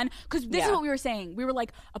have fun? Because this is what we were saying. We were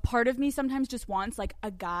like, a part of me sometimes just wants like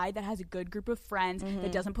a guy that has a good group of friends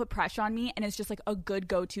that doesn't put pressure on me and is just like a good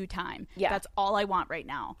go-to time. Yeah. That's all I want right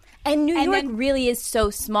now. And New York really is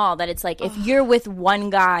so small that it's like if you're with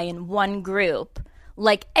one guy in one group,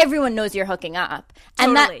 like everyone knows you're hooking up.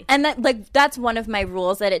 Totally. And that like that's one of my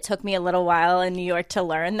rules that it took me a little while in New York to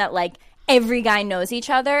learn, that like every guy knows each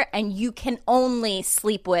other and you can only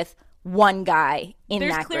sleep with one guy in that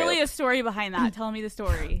group. There's clearly a story behind that. Tell me the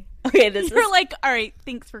story. Okay, You're like, all right,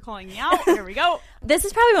 thanks for calling me out. Here we go. This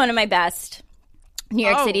is probably one of my best New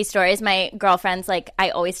York City stories. My girlfriends, like, I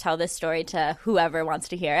always tell this story to whoever wants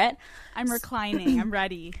to hear it. I'm reclining. I'm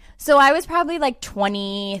ready. So I was probably like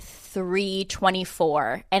 23,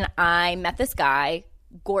 24, and I met this guy,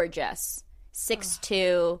 gorgeous,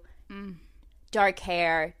 6'2", dark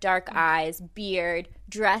hair, dark eyes, beard,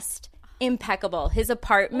 dressed impeccable. His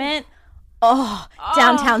apartment,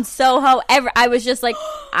 downtown Soho. I was just like,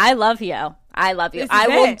 I love you. I love you. I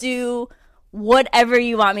will do whatever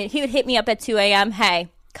you want me. He would hit me up at 2 a.m. Hey,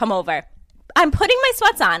 come over. I'm putting my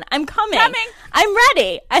sweats on. I'm coming. I'm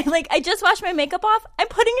ready. I just washed my makeup off. I'm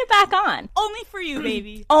putting it back on. Only for you,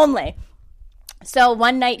 baby. Only. So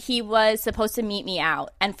one night he was supposed to meet me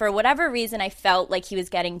out. And for whatever reason, I felt like he was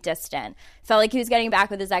getting distant. Felt like he was getting back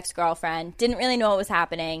with his ex-girlfriend. Didn't really know what was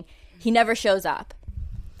happening. He never shows up.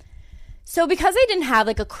 So because I didn't have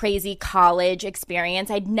like a crazy college experience,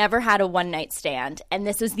 I'd never had a one-night stand. And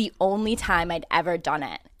this was the only time I'd ever done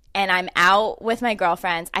it. And I'm out with my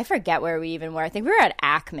girlfriends. I forget where we even were. I think we were at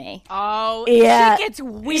Acme. Oh, yeah. Shit gets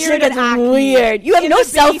weird. Shit gets weird. You have no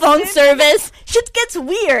cell phone service. Shit gets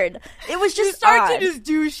weird. It was just you start odd. to just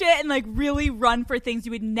do shit and like really run for things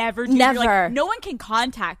you would never do. Never. You're like, no one can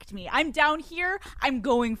contact me. I'm down here. I'm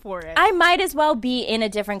going for it. I might as well be in a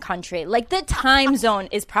different country. Like the time zone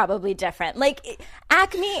is probably different. Like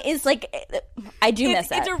Acme is like, I do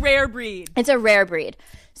miss it. It's a rare breed. It's a rare breed.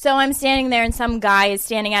 So I'm standing there and some guy is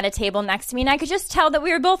standing at a table next to me and I could just tell that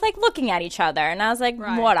we were both like looking at each other. And I was like,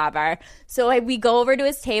 whatever. So we go over to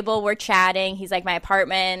his table. We're chatting. He's like, my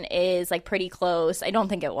apartment is like pretty close. I don't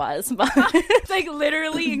think it was. But it's like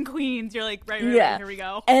literally in Queens. You're like, right, here we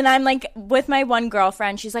go. And I'm like with my one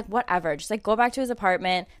girlfriend. She's like, whatever. Just like go back to his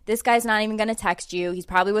apartment. This guy's not even going to text you. He's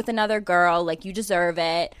probably with another girl. Like you deserve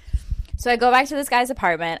it. So I go back to this guy's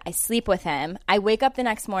apartment. I sleep with him. I wake up the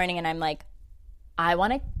next morning and I'm like, I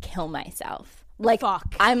want to kill myself. Like,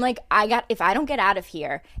 fuck. I'm like, if I don't get out of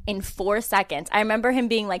here in 4 seconds. I remember him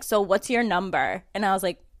being like, so what's your number? And I was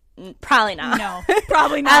like, probably not. No,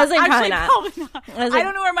 probably not. I was like, probably not. I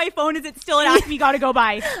don't know where my phone is. It's still at Acme. Gotta go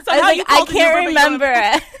by. So I was like, I can't remember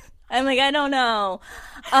it. I'm like, I don't know.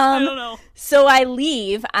 I don't know. So I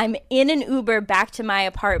leave. I'm in an Uber back to my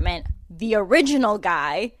apartment. The original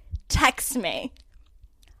guy texts me.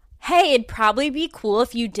 Hey, it'd probably be cool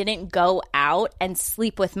if you didn't go out and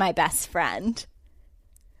sleep with my best friend.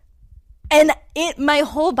 And my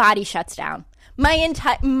whole body shuts down.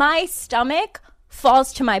 My stomach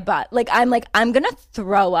falls to my butt. I'm going to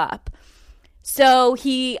throw up. So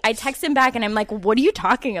I text him back and I'm like, what are you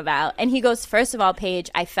talking about? And he goes, first of all,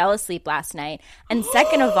 Paige, I fell asleep last night. And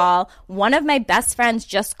second of all, one of my best friends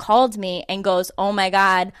just called me and goes, oh my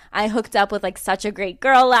God, I hooked up with like such a great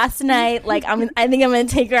girl last night. Like, I think I'm going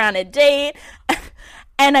to take her on a date.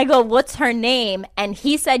 And I go, what's her name? And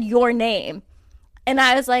he said your name. And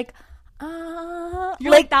I was like,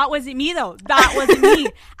 You're like, that wasn't me though. That wasn't me.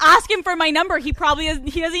 Ask him for my number. He doesn't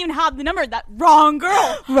even have the number. That wrong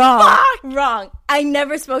girl. Wrong. I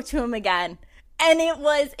never spoke to him again. And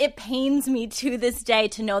it pains me to this day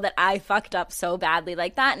to know that I fucked up so badly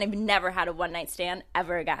like that. And I've never had a one night stand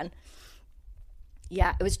ever again.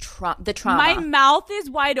 Yeah, it was the trauma. My mouth is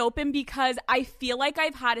wide open because I feel like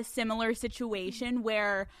I've had a similar situation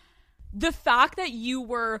where the fact that you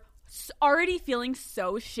were already feeling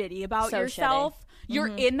so shitty about yourself. Shitty. You're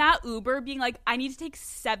in that Uber being like, I need to take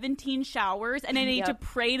 17 showers and I need to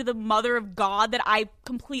pray to the mother of God that I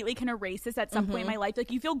completely can erase this at some point in my life. Like,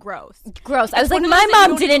 you feel gross. I was like, my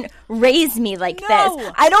mom didn't raise me like this.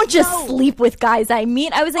 I don't just sleep with guys I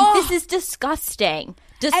meet. I was like, this is disgusting.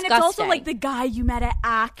 And it's also like the guy you met at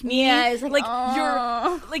Acme. Yeah, I was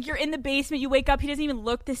like, you're in the basement. You wake up, he doesn't even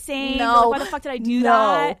look the same. No, like, why the fuck did I do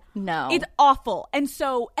that? No, it's awful. And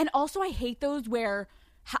also I hate those where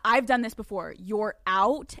I've done this before. You're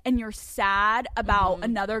out and you're sad about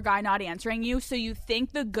another guy not answering you, so you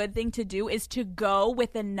think the good thing to do is to go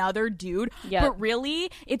with another dude, but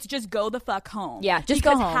really it's just go the fuck home. Yeah, just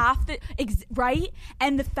go home. Right?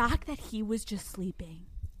 And the fact that he was just sleeping.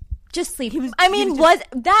 Was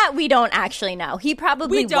that we don't actually know. He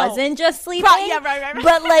probably wasn't just sleeping. Right.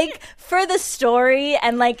 But like for the story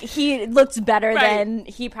and like he looked better than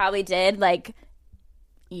he probably did. Like,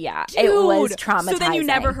 yeah, dude, it was traumatizing. So then you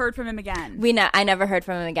never heard from him again. I never heard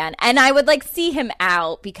from him again. And I would like see him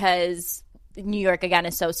out because New York again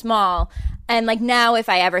is so small. And like now if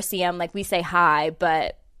I ever see him, like we say hi,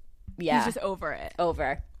 but yeah. He's just over it.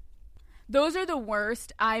 Over. Those are the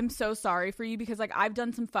worst. I'm so sorry for you because like I've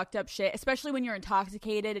done some fucked up shit, especially when you're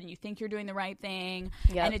intoxicated and you think you're doing the right thing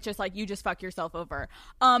and it's just like you just fuck yourself over.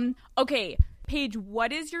 Okay, Paige,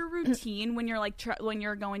 what is your routine when you're like when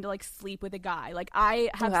you're going to like sleep with a guy? Like I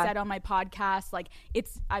have said on my podcast, like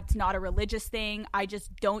it's not a religious thing. I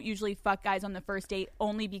just don't usually fuck guys on the first date,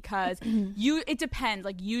 only because it depends.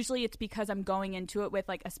 Like usually it's because I'm going into it with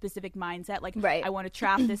like a specific mindset. Like I want to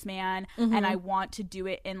trap this man and I want to do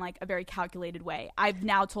it in like a very calculated way. I've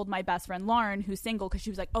now told my best friend Lauren, who's single, because she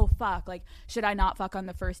was like, oh fuck, like should I not fuck on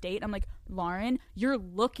the first date? I'm like, Lauren, you're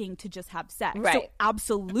looking to just have sex. So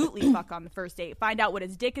absolutely fuck on the first date. Find out what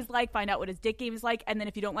his dick is like, find out what his dick game is like, and then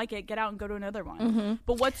if you don't like it, get out and go to another one.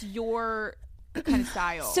 But what's your kind of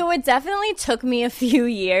style? So it definitely took me a few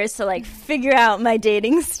years to like figure out my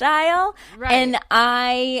dating style. And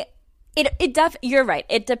you're right.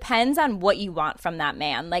 It depends on what you want from that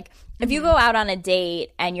man. Like if you go out on a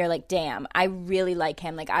date and you're like, damn, I really like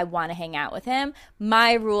him, like I want to hang out with him,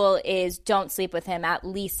 my rule is don't sleep with him at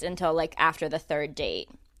least until like after the third date.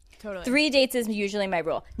 Totally. 3 dates is usually my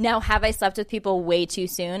rule. Now, have I slept with people way too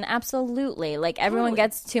soon? Absolutely. Like everyone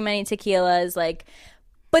gets too many tequilas, like,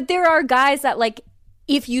 but there are guys that like,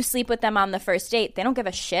 if you sleep with them on the first date, they don't give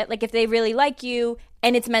a shit. Like if they really like you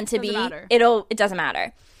and it's meant to be, it doesn't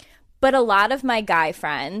matter. But a lot of my guy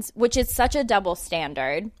friends, which is such a double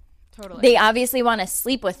standard, they obviously want to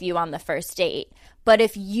sleep with you on the first date. But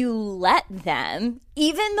if you let them,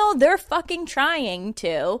 even though they're fucking trying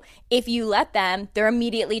to, if you let them, they're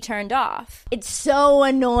immediately turned off. It's so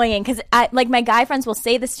annoying because like my guy friends will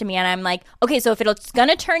say this to me and I'm like, okay, so if it's going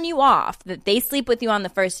to turn you off that they sleep with you on the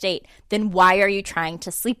first date, then why are you trying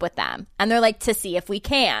to sleep with them? And they're like, to see if we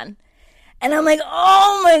can. And I'm like,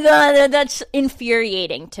 oh my God, that's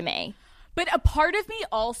infuriating to me. But a part of me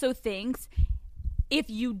also thinks if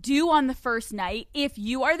you do on the first night, if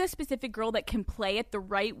you are the specific girl that can play it the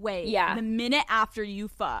right way, the minute after you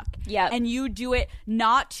fuck, and you do it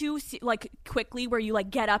not too like quickly, where you like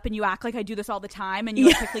get up and you act like I do this all the time, and you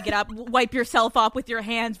like, quickly get up, wipe yourself up with your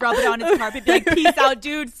hands, rub it on his carpet, be like, peace out,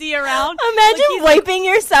 dude, see you around. Imagine like, wiping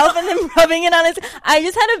yourself and then rubbing it on his. I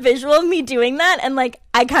just had a visual of me doing that, and like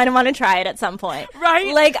I kind of want to try it at some point,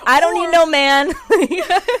 right? Like I don't need no man.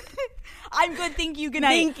 I'm good, thank you, good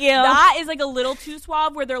night. Thank you. That is like a little too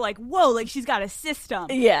suave, where they're like, whoa, like she's got a system.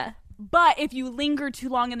 Yeah. But if you linger too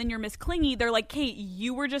long and then you're Miss Clingy, they're like, Kate,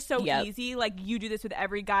 you were just so easy. Like, you do this with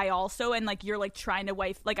every guy also. And, like, you're, like, trying to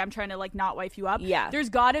wife, like, I'm trying to, like, not wife you up. Yeah.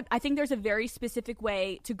 I think there's a very specific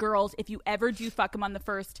way to girls, if you ever do fuck them on the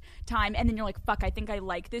first time and then you're like, fuck, I think I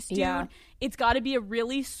like this dude. Yeah. It's got to be a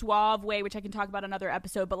really suave way, which I can talk about another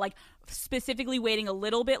episode, but, like, specifically waiting a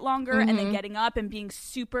little bit longer and then getting up and being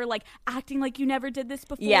super, like, acting like you never did this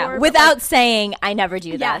before. Yeah, without saying, I never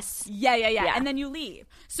do this. Yeah. And then you leave.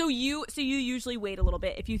 So you usually wait a little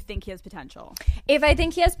bit if you think he has potential. If I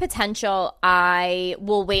think he has potential, I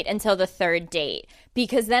will wait until the third date,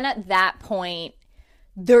 because then at that point,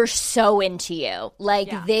 they're so into you.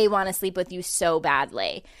 Like, they want to sleep with you so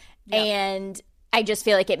badly. Yep. And I just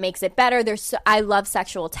feel like it makes it better. I love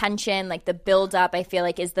sexual tension. Like, the build-up, I feel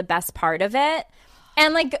like, is the best part of it.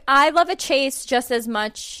 And, like, I love a chase just as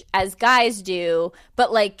much as guys do,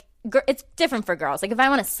 but, like, it's different for girls. Like, if I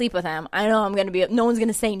want to sleep with him, I know no one's going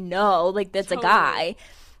to say no. Like, that's totally. A guy.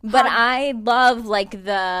 But I love, like,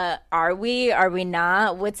 are we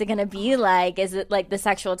not? What's it going to be like? Is it, like, the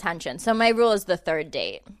sexual tension? So my rule is the third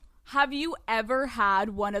date. Have you ever had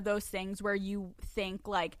one of those things where you think,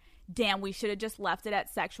 like, damn, we should have just left it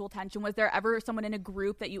at sexual tension? Was there ever someone in a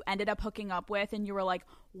group that you ended up hooking up with and you were like,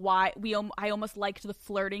 why? I almost liked the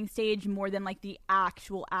flirting stage more than, like, the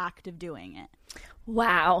actual act of doing it?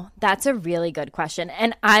 Wow, that's a really good question.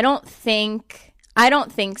 And I don't think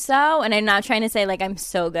so. And I'm not trying to say, like, I'm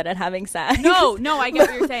so good at having sex. No, I get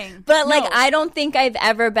what you're saying. But, like, I don't think I've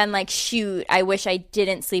ever been like, shoot, I wish I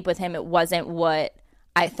didn't sleep with him. It wasn't what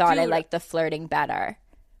I thought. I liked the flirting better.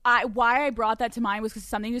 Why I brought that to mind was because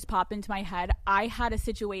something just popped into my head. I had a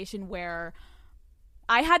situation where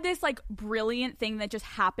I had this, like, brilliant thing that just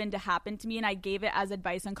happened to me, and I gave it as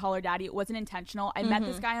advice on Call Her Daddy. It wasn't intentional. I met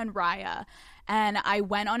this guy on Raya, and I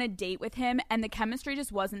went on a date with him, and the chemistry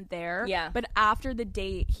just wasn't there. Yeah. But after the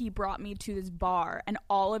date, he brought me to this bar, and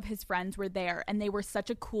all of his friends were there, and they were such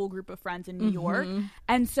a cool group of friends in New York.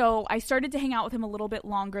 And so I started to hang out with him a little bit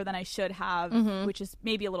longer than I should have, which is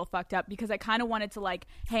maybe a little fucked up, because I kind of wanted to, like,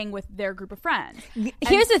 hang with their group of friends.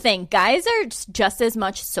 Here's the thing. Guys are just as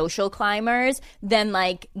much social climbers than,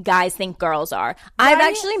 like, guys think girls are. Right? I've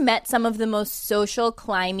actually met some of the most social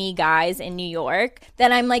climby guys in New York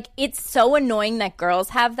that I'm like, it's so annoying that girls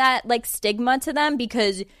have that, like, stigma to them,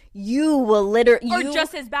 because you will literally... Or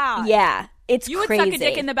just as bad. Yeah. It's you crazy. would suck a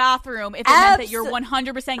dick in the bathroom if it meant that you're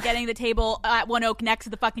 100% getting the table at One Oak next to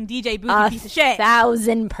the fucking DJ booth, you piece of shit.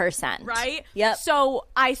 1,000%. Right? Yep. So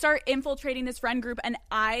I start infiltrating this friend group, and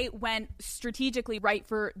I went strategically right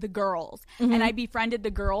for the girls. And I befriended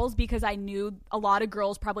the girls because I knew a lot of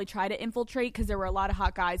girls probably try to infiltrate because there were a lot of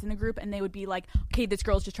hot guys in the group, and they would be like, okay, this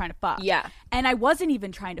girl's just trying to fuck. Yeah. And I wasn't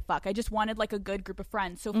even trying to fuck. I just wanted like a good group of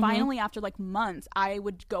friends. So finally, after like months, I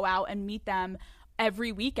would go out and meet them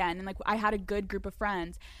every weekend, and like I had a good group of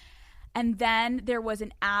friends. And then there was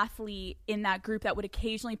an athlete in that group that would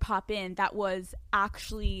occasionally pop in that was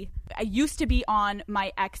actually, I used to be on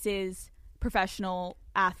my ex's professional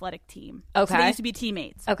athletic team. Okay. So they used to be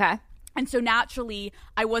teammates. Okay. And so naturally,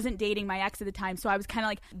 I wasn't dating my ex at the time. So I was kind of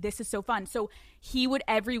like, this is so fun. So he would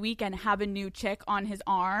every weekend have a new chick on his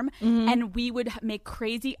arm, and we would make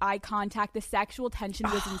crazy eye contact. The sexual tension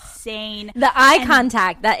was insane. The eye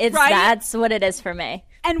contact, right? That's what it is for me.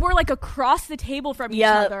 And we're like across the table from each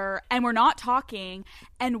other, and we're not talking.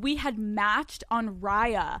 And we had matched on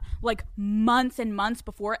Raya like months and months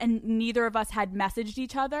before, and neither of us had messaged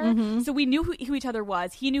each other. So we knew who each other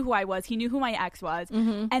was. He knew who I was. He knew who my ex was.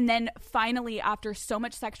 And then finally, after so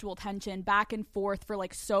much sexual tension back and forth for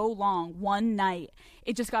like so long, one night,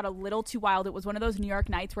 it just got a little too wild. It was one of those New York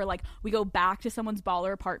nights where like we go back to someone's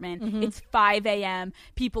baller apartment. It's 5 a.m.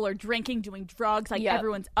 People are drinking, doing drugs. Like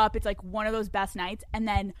everyone's up. It's like one of those best nights. And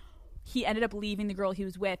then he ended up leaving the girl he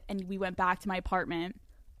was with, and we went back to my apartment.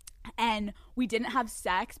 And we didn't have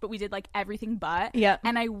sex, but we did like everything but. Yeah.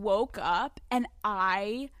 And I woke up and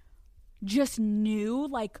I just knew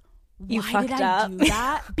like, why did I do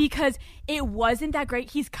that? Because it wasn't that great.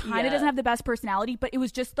 He's kind of doesn't have the best personality, but it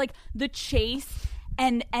was just like the chase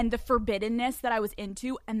and the forbiddenness that I was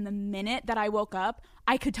into. And the minute that I woke up,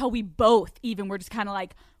 I could tell we both even were just kind of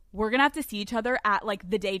like, we're gonna have to see each other at like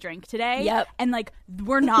the day drink today. Yep. And like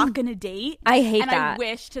we're not gonna date. I hate and that. I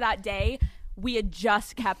wish to that day we had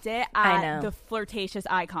just kept it at the flirtatious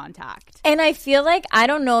eye contact. And I feel like, I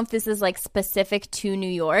don't know if this is like specific to New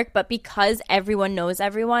York, but because everyone knows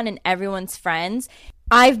everyone and everyone's friends,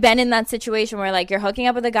 I've been in that situation where like you're hooking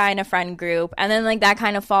up with a guy in a friend group, and then like that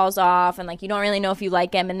kind of falls off, and like you don't really know if you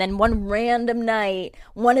like him, and then one random night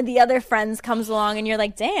one of the other friends comes along and you're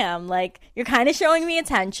like, damn, like you're kind of showing me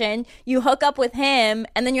attention. You hook up with him,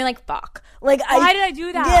 and then you're like, fuck, like why did I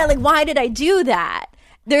do that? Yeah, like why did I do that?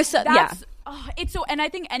 There's so it's so, and I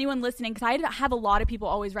think anyone listening, because I have a lot of people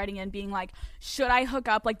always writing in being like, should I hook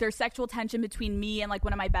up? Like there's sexual tension between me and like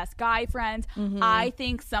one of my best guy friends. I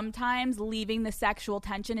think sometimes leaving the sexual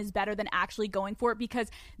tension is better than actually going for it, because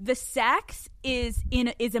the sex is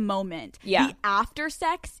a moment. Yeah. The after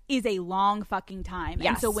sex is a long fucking time. Yes.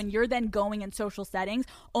 And so when you're then going in social settings,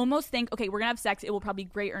 almost think, okay, we're gonna have sex, it will probably be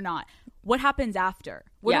great or not. What happens after?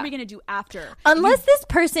 What are we gonna do after? Unless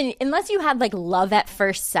you had like love at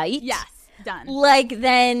first sight. Yes. Done. Like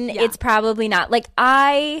then it's probably not. Like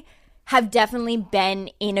I have definitely been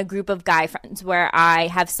in a group of guy friends where I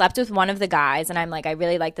have slept with one of the guys and I'm like, I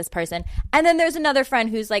really like this person. And then there's another friend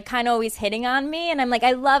who's like kind of always hitting on me and I'm like,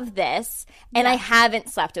 I love this. And I haven't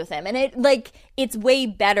slept with him. And it's way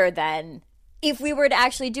better than if we were to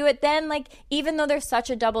actually do it. Then like, even though there's such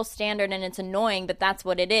a double standard and it's annoying, but that's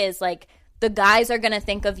what it is. Like the guys are going to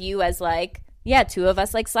think of you as like, yeah, two of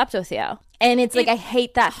us like slept with you. And it's like, I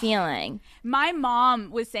hate that feeling. My mom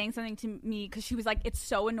was saying something to me because she was like, it's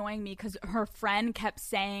so annoying me because her friend kept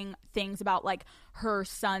saying things about like her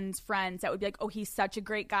son's friends that would be like, oh, he's such a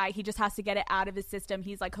great guy. He just has to get it out of his system.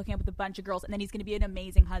 He's like hooking up with a bunch of girls and then he's going to be an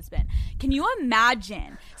amazing husband. Can you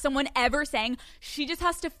imagine someone ever saying she just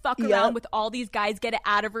has to fuck around with all these guys, get it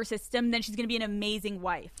out of her system, then she's going to be an amazing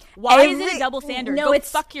wife? Why is it a double standard? No,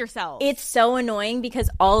 fuck yourself. It's so annoying because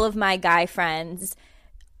all of my guy friends...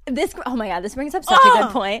 oh my God, this brings up such a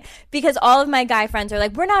good point, because all of my guy friends are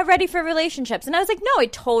like, we're not ready for relationships. And I was like, no, I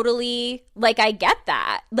totally, like, I get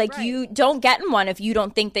that. Like, you don't get in one if you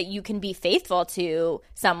don't think that you can be faithful to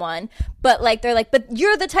someone. But, like, they're like, but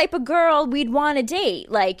you're the type of girl we'd want to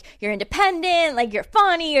date. Like, you're independent, like, you're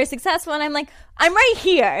funny, you're successful. And I'm like, I'm right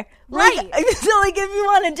here. Right. Like, so, like, if you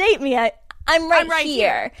want to date me, I'm right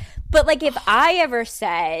here. But, like, if I ever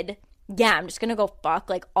said... yeah, I'm just gonna go fuck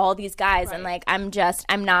like all these guys and like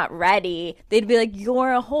I'm not ready, they'd be like,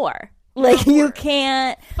 you're a whore. Like you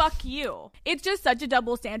can't. Fuck you. it's just such a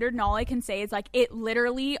double standard, and all I can say is like it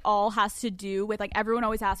literally all has to do with like everyone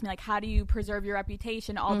always asks me like how do you preserve your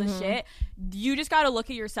reputation, all this shit. You just got to look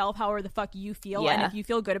at yourself however the fuck you feel, and if you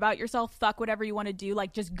feel good about yourself, fuck whatever you want to do,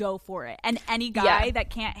 like just go for it. And any guy that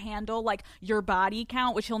can't handle like your body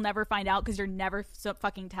count, which he'll never find out because you're never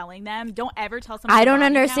fucking telling them, don't ever tell someone. I don't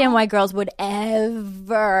understand why girls would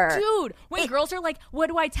ever. Dude, when girls are like, what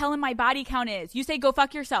do I tell him my body count is? You say go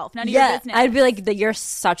fuck yourself. None of your business. I'd be like, you're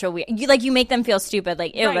such a weird. You make them feel stupid.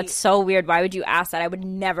 Like, ew, that's so weird. Why would you ask that? I would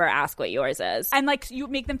never ask what yours is. And like, you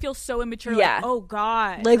make them feel so immature. Like, oh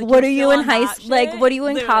god. Like what are you in high school? Like, what are you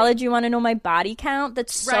in college? You want to know my body count?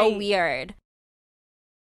 That's so weird.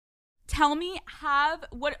 Tell me,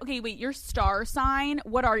 okay, wait, your star sign,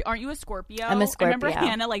 aren't you a Scorpio? I'm a Scorpio. I remember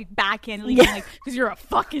Hannah like backhanding like, because you're a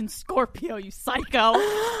fucking Scorpio, you psycho.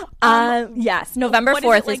 Yes, November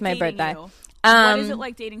 4th is my birthday. What is it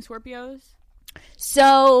like dating Scorpios?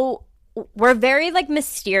 So we're very like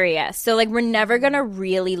mysterious. So like we're never going to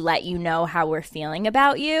really let you know how we're feeling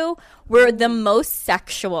about you. We're the most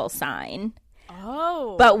sexual sign.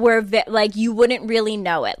 Oh. But we're like you wouldn't really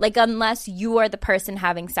know it. Like unless you are the person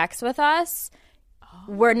having sex with us,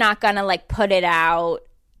 we're not going to like put it out.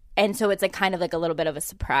 And so it's like kind of like a little bit of a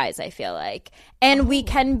surprise, I feel like. And we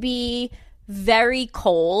can be very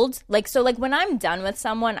cold. Like so like when I'm done with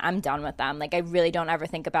someone, I'm done with them. Like I really don't ever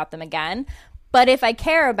think about them again. But if I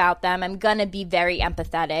care about them, I'm going to be very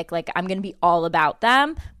empathetic. Like I'm going to be all about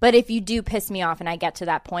them. But if you do piss me off and I get to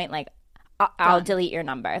that point, like I'll delete your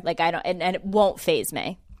number. Like I don't, and it won't faze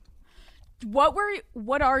me.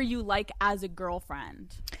 What are you like as a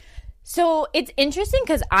girlfriend? So it's interesting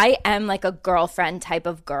because I am like a girlfriend type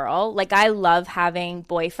of girl. Like I love having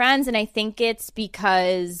boyfriends, and I think it's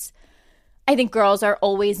because I think girls are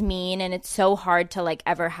always mean, and it's so hard to like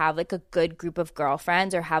ever have like a good group of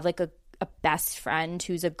girlfriends or have like a best friend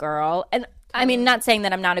who's a girl. And I mean, not saying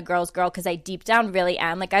that I'm not a girl's girl because I deep down really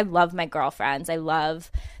am. Like I love my girlfriends. I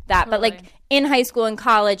love that. But like in high school and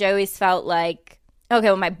college, I always felt like, okay,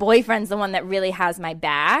 well, my boyfriend's the one that really has my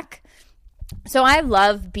back. So I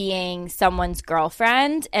love being someone's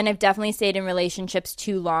girlfriend, and I've definitely stayed in relationships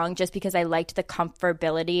too long just because I liked the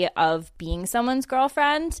comfortability of being someone's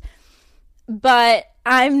girlfriend. But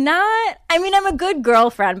I'm a good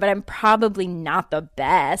girlfriend, but I'm probably not the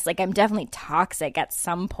best. Like, I'm definitely toxic at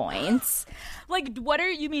some points. Like,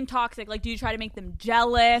 you mean toxic? Like, do you try to make them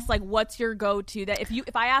jealous? Like, what's your go-to? That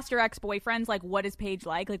if I asked your ex-boyfriends, like, what is Paige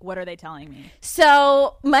like? Like, what are they telling me?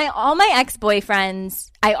 So, all my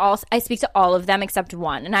ex-boyfriends, I speak to all of them except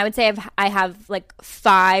one. And I would say I have, like,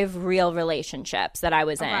 5 real relationships that I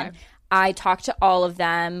was in. I talk to all of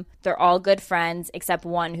them. They're all good friends except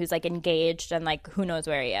one who's like engaged and like who knows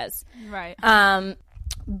where he is. Right.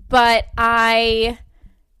 But I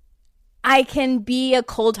can be a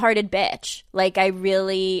cold-hearted bitch. Like I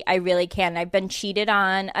really can. I've been cheated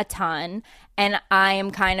on a ton, and I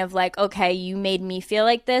am kind of like, okay, you made me feel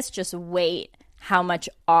like this. Just wait how much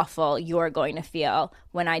awful you're going to feel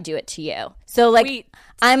when I do it to you. So like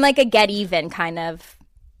I'm like a get even kind of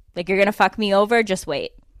like, you're going to fuck me over, just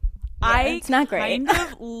wait. Yeah, it's not great. I kind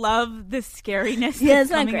of love the scariness that's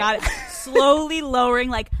coming out. Slowly lowering,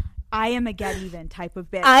 like, I am a get even type of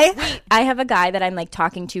bitch. I have a guy that I'm, like,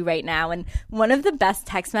 talking to right now, and one of the best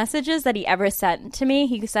text messages that he ever sent to me,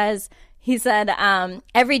 he said,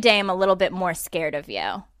 every day I'm a little bit more scared of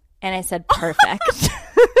you. And I said, perfect.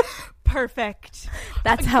 Perfect.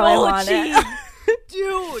 That's how I want it.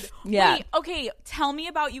 Dude. Yeah. Wait, okay, tell me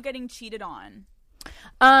about you getting cheated on.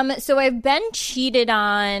 So I've been cheated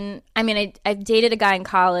on. I mean, I've dated a guy in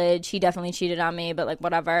college. He definitely cheated on me, but like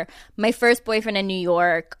whatever. My first boyfriend in New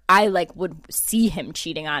York, I like would see him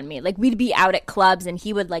cheating on me. Like we'd be out at clubs and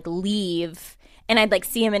he would like leave, and I'd like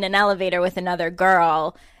see him in an elevator with another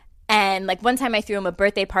girl. And like one time I threw him a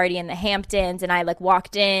birthday party in the Hamptons, and I like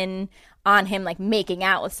walked in on him like making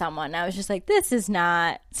out with someone. I was just like, it's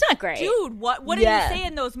not great. Dude, what did you say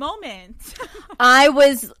in those moments? I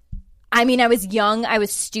was young, I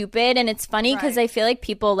was stupid, and it's funny because I feel like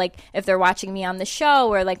people, like, if they're watching me on the show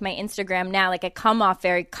or, like, my Instagram now, like, I come off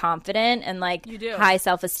very confident and, like, high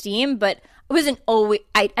self-esteem, but it wasn't always,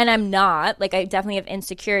 and I'm not, like, I definitely have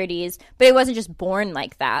insecurities, but I wasn't just born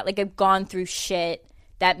like that. Like, I've gone through shit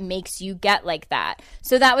that makes you get like that.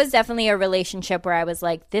 So that was definitely a relationship where I was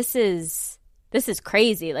like, this is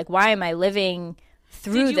crazy. Like, why am I living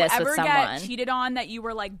through this with someone? Did you ever get cheated on that you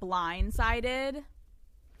were, like, blindsided?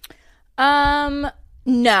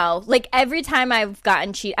 No. Like every time I've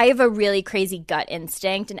gotten cheated, I have a really crazy gut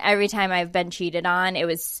instinct, and every time I've been cheated on, I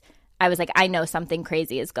was like, I know something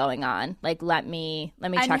crazy is going on. Like let me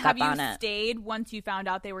check up on it. Have you stayed once you found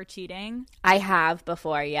out they were cheating? I have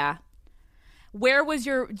before, yeah. where was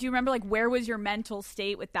your, do you remember like where was your mental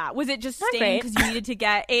state with that? Was it just Not staying great. because you needed to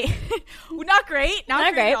get a not great Not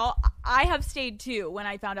great great. at all. I have stayed too when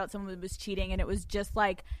I found out someone was cheating, and it was just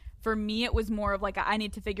like, for me it was more of like, I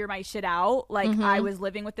need to figure my shit out. Like I was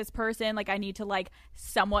living with this person, like I need to like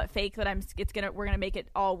somewhat fake that we're gonna make it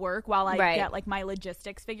all work while I get like my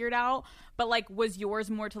logistics figured out. But like, was yours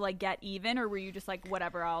more to like get even, or were you just like,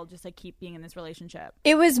 whatever, I'll just like keep being in this relationship?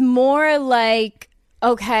 It was more like,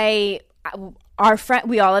 okay, our friend,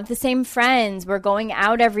 we all have the same friends. We're going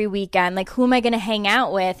out every weekend. Like, who am I going to hang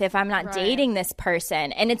out with if I'm not dating this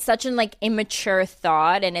person? And it's such an like immature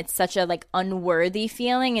thought, and it's such a like unworthy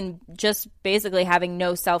feeling, and just basically having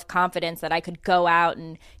no self-confidence that I could go out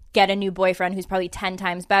and get a new boyfriend who's probably 10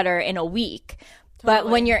 times better in a week. But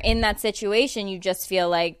when you're in that situation, you just feel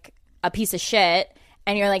like a piece of shit.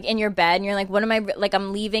 And you're like in your bed and you're like, what am I, like,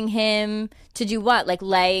 I'm leaving him to do what? Like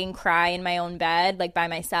lay and cry in my own bed, like by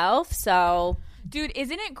myself. So, dude,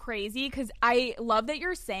 isn't it crazy? Because I love that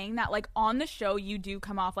you're saying that, like, on the show you do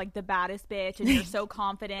come off like the baddest bitch, and you're so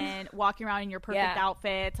confident walking around in your perfect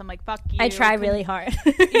outfits. I'm like, fuck you. I try really hard.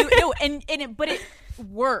 But it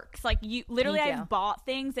works. Like, you literally, I've bought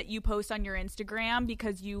things that you post on your Instagram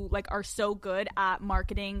because you like are so good at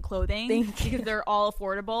marketing clothing because they're all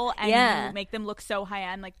affordable, and you make them look so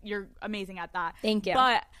high end. Like, you're amazing at that. Thank you.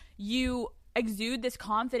 But you exude this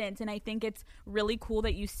confidence, and I think it's really cool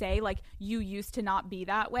that you say like you used to not be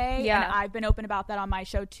that way. And I've been open about that on my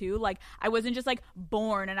show too. Like, I wasn't just like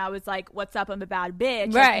born and I was like, what's up, I'm a bad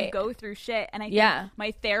bitch. Like, you go through shit. And I think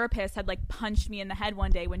my therapist had like punched me in the head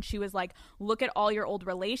one day when she was like, look at all your old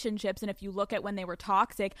relationships, and if you look at when they were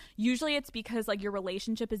toxic, usually it's because like your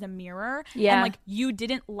relationship is a mirror, and like you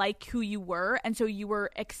didn't like who you were, and so you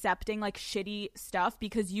were accepting like shitty stuff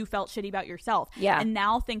because you felt shitty about yourself. And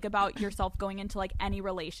now think about yourself going into like any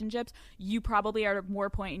relationships. You probably are at more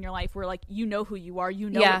point in your life where like you know who you are, you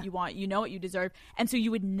know what you want, you know what you deserve, and so you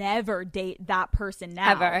would never date that person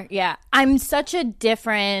now. Ever. I'm such a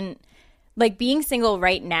different, like, being single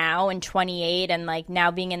right now and 28 and like now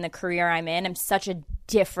being in the career I'm in, I'm such a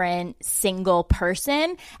different single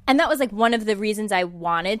person. And that was like one of the reasons I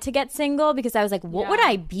wanted to get single, because I was like, what would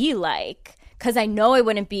I be like? Because I know I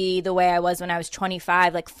wouldn't be the way I was when I was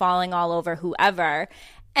 25, like falling all over whoever.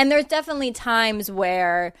 And there's definitely times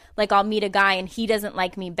where like I'll meet a guy and he doesn't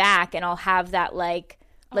like me back, and I'll have that like,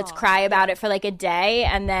 let's cry about it for like a day,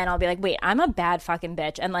 and then I'll be like, wait, I'm a bad fucking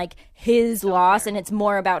bitch, and like his loss, and it's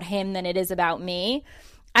more about him than it is about me.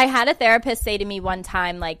 I had a therapist say to me one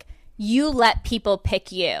time, like, you let people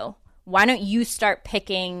pick you. Why don't you start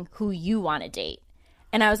picking who you want to date?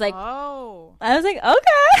 And I was like, okay.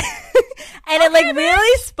 And it like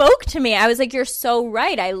really spoke to me. I was like, you're so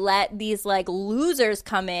right. I let these like losers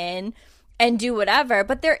come in and do whatever.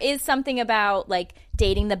 But there is something about like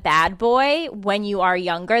dating the bad boy when you are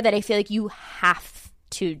younger that I feel like you have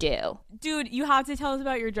to do. Dude, you have to tell us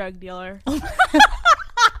about your drug dealer.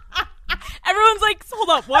 Everyone's like, hold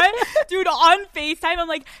up, what? Dude, on FaceTime, I'm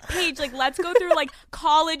like, Paige, like, let's go through, like,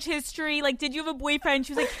 college history. Like, did you have a boyfriend?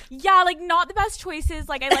 She was like, yeah, like, not the best choices.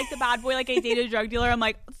 Like, I like the bad boy. Like, I dated a drug dealer. I'm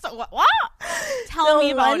like, so what? Tell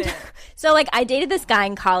me about it. So, like, I dated this guy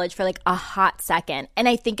in college for, like, a hot second. And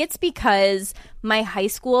I think it's because my high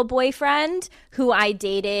school boyfriend, who I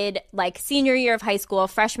dated, like, senior year of high school,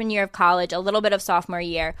 freshman year of college, a little bit of sophomore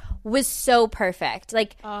year, was so perfect.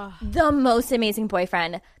 Like, the most amazing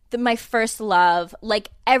boyfriend. My first love, like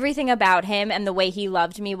everything about him and the way he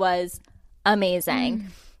loved me was amazing.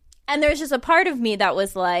 And there's just a part of me that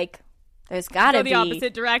was like, there's gotta be the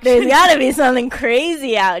opposite direction. There's gotta be something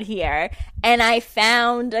crazy out here. And I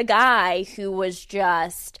found a guy who was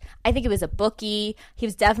just, I think he was a bookie. He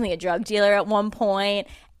was definitely a drug dealer at one point.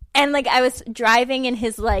 And like I was driving in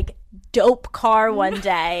his like dope car one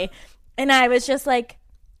day, and I was just like,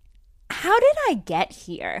 how did I get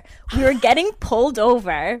here? We were getting pulled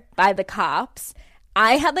over by the cops.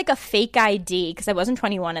 I had like a fake ID because I wasn't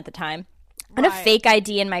 21 at the time. I had a fake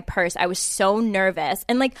ID in my purse. I was so nervous.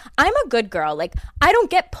 And like, I'm a good girl. Like, I don't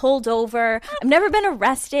get pulled over. I've never been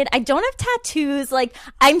arrested. I don't have tattoos. Like,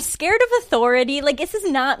 I'm scared of authority. Like, this is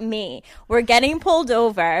not me. We're getting pulled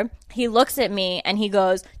over. He looks at me and he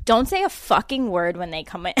goes, don't say a fucking word when they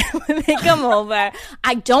come when they come over.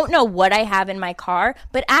 I don't know what I have in my car,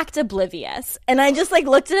 but act oblivious. And I just like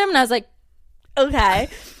looked at him and I was like, okay.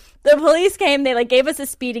 The police came. They like gave us a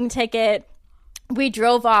speeding ticket. We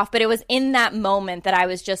drove off, but it was in that moment that I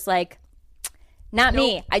was just like, not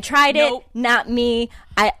me. I tried it, not me.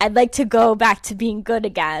 I'd like to go back to being good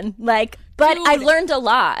again. Like, but I learned a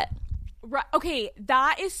lot. Right. Okay,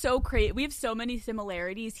 that is so crazy. We have so many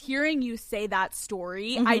similarities. Hearing you say that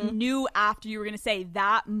story, I knew after you were going to say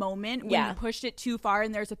that moment when you pushed it too far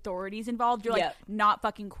and there's authorities involved, you're like, not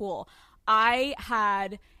fucking cool. I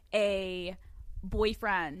had a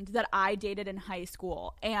boyfriend that I dated in high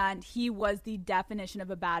school, and he was the definition of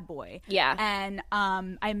a bad boy. Yeah. And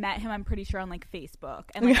I met him, I'm pretty sure, on like Facebook,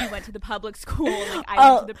 and like he went to the public school. Like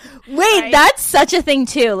I went to the wait, that's such a thing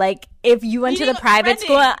too. Like if you went to the private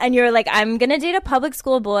school and you're like, I'm gonna date a public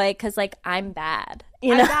school boy because like I'm bad.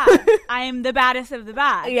 You know, I'm bad. I am the baddest of the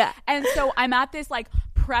bad. Yeah. And so I'm at this like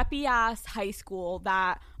preppy ass high school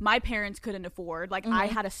that my parents couldn't afford. Like I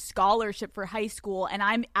had a scholarship for high school, and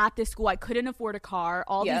I'm at this school. I couldn't afford a car.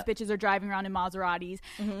 All these bitches are driving around in Maseratis,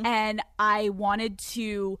 and I wanted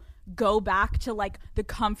to go back to like the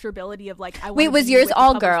comfortability of like. Wait, was yours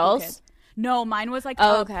all girls? No, mine was like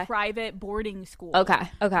a private boarding school. Okay.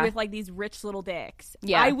 With like these rich little dicks.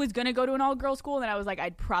 Yeah. I was gonna go to an all girls school, and I was like,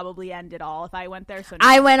 I'd probably end it all if I went there. So no.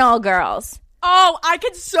 I went all girls. Oh, I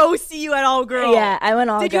could so see you at all girls. Yeah, I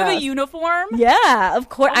went all girls. Did you have a uniform? Yeah, of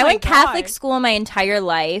course. I went Catholic school my entire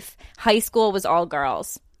life. High school was all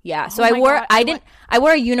girls. Yeah, so I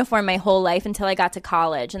wore a uniform my whole life until I got to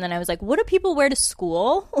college, and then I was like, what do people wear to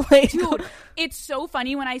school? Like, dude, it's so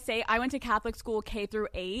funny when I say I went to Catholic school K through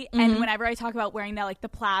 8, and whenever I talk about wearing that, like the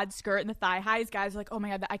plaid skirt and the thigh highs, guys are like, oh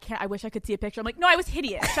my god, I wish I could see a picture. I'm like, no, I was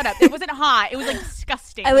hideous. Shut up. It wasn't hot. It was like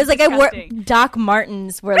disgusting. I was like, disgusting. I wore Doc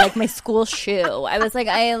Martens were like my school shoe. I was like,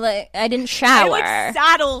 I didn't shower. I like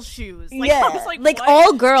saddle shoes. Like, yeah, I was like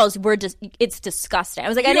all girls were just. It's disgusting. I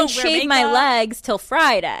was like, I didn't shave my legs till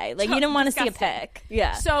Friday. Like you didn't want to see a pic.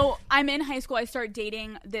 Yeah. So I'm in high school. I start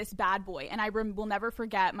dating this bad boy, and I will never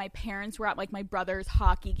forget. My parents were at like my brother's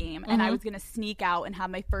hockey game, and I was gonna sneak out and have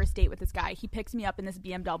my first date with this guy. He picks me up in this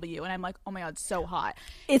BMW, and I'm like, oh my god, so hot.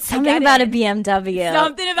 It's something about a BMW.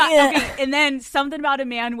 Something about okay, and then something about a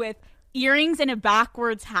man with earrings and a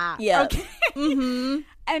backwards hat. Yeah. Okay.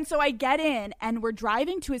 And so I get in, and we're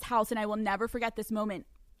driving to his house, and I will never forget this moment.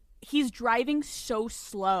 He's driving so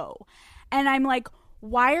slow, and I'm like,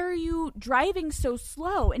 why are you driving so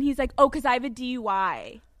slow? And he's like, oh, because I have a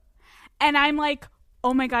DUI. And I'm like,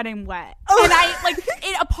 oh my god, I'm wet. And I like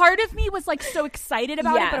a part of me was like so excited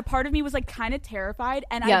about it, but a part of me was like kind of terrified.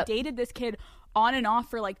 And I dated this kid on and off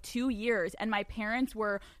for like 2 years, and my parents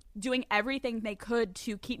were doing everything they could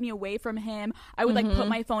to keep me away from him. I would like put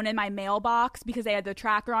my phone in my mailbox because they had the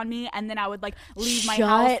tracker on me, and then I would like leave my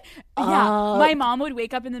house. Yeah, my mom would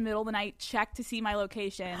wake up in the middle of the night, check to see my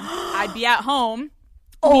location. I'd be at home.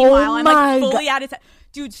 Meanwhile, I'm like fully out of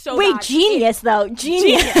dude. So wait, bad. Genius.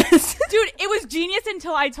 Dude, it was genius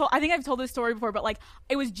until I think I've told this story before, but like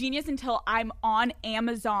it was genius until I'm on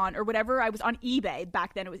Amazon or whatever. I was on eBay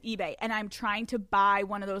back then. It was eBay, and I'm trying to buy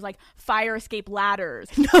one of those like fire escape ladders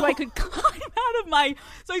so I could climb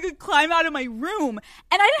out of my room.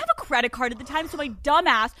 And I didn't have a credit card at the time, so my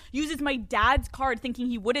dumbass uses my dad's card thinking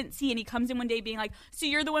he wouldn't see, and he comes in one day being like, so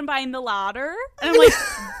you're the one buying the ladder? And I'm like,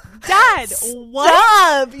 Dad, what?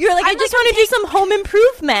 Stop. You're like, I just want to do some home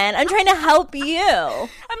improvement. I'm trying to help you.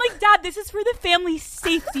 I'm like, Dad, this is for the family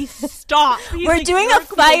safety. Stop. We're like, doing a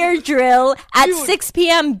fire drill at 6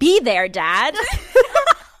 p.m. Be there, Dad.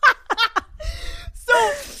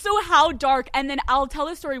 So how dark? And then I'll tell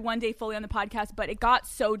the story one day fully on the podcast, but it got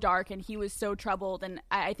so dark, and he was so troubled, and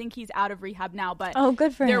I think he's out of rehab now. But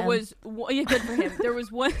good for him. Good for him. There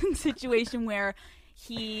was one situation where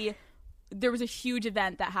there was a huge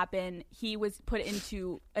event that happened. He was put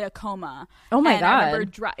into a coma. Oh my God. I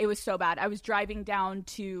remember it was so bad. I was driving down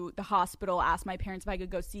to the hospital, asked my parents if I could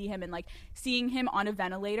go see him, and like seeing him on a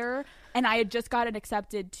ventilator. And I had just gotten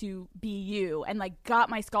accepted to BU and like got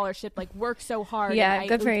my scholarship, like worked so hard. Yeah,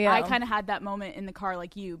 good for you. I kind of had that moment in the car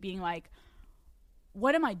like you, being like,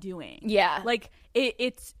 what am I doing? Yeah. Like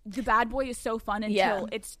it's the bad boy is so fun until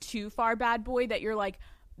it's too far bad boy that you're like,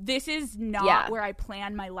 this is not where I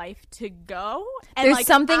plan my life to go. And there's like,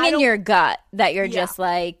 something in your gut that you're just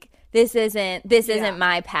like, this isn't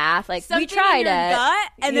my path. Like something we tried in your it. Gut,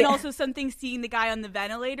 and then also something seeing the guy on the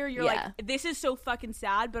ventilator, you're like, this is so fucking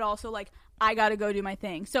sad, but also like I gotta go do my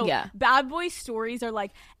thing. So bad boy stories are like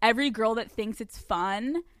every girl that thinks it's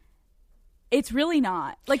fun. It's really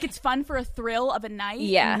not. Like it's fun for a thrill of a night,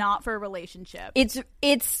 not for a relationship. It's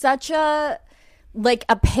such a like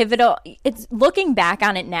a pivotal, it's looking back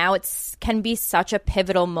on it now, can be such a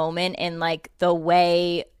pivotal moment in like the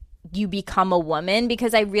way you become a woman,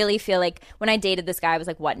 because I really feel like when I dated this guy, I was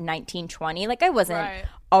like, what, 19, 20? Like I wasn't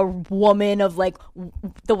a woman of like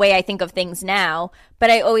the way I think of things now,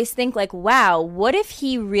 but I always think like, wow, what if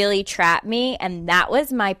he really trapped me and that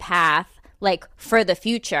was my path like for the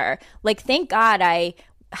future? Like thank God I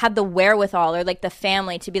had the wherewithal or like the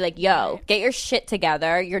family to be like, yo, get your shit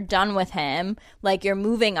together. You're done with him. Like, you're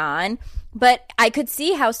moving on. But I could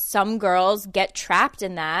see how some girls get trapped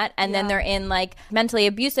in that, and then they're in like mentally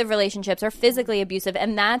abusive relationships or physically abusive,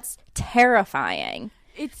 and that's terrifying.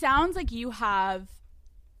 It sounds like you have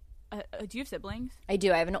do you have siblings? I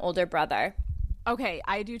do. I have an older brother. Okay,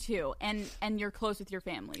 I do too. And you're close with your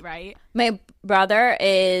family, right? My brother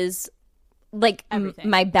is like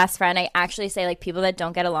my best friend. I actually say, like, people that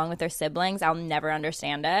don't get along with their siblings, I'll never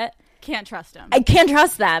understand it. Can't trust them. I can't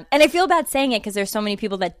trust them. And I feel bad saying it because there's so many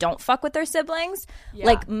people that don't fuck with their siblings. Yeah.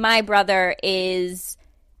 Like, my brother is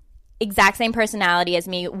exact same personality as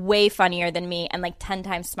me, way funnier than me, and like 10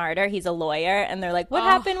 times smarter. He's a lawyer, and they're like, what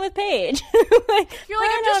happened with Paige? You're like,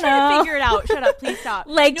 I'm just trying to figure it out. Shut up, please stop.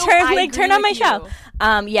 Like, turn on my show.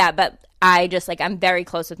 Yeah, but I just, like, I'm very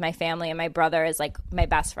close with my family, and my brother is like my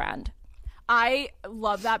best friend. I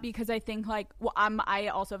love that because I think, like, well, I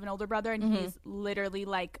also have an older brother, and he's literally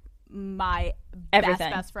like my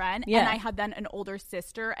best friend. And I had then an older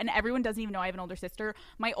sister, and everyone doesn't even know I have an older sister.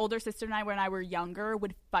 My older sister and I, when I were younger,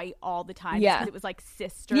 would fight all the time because it was like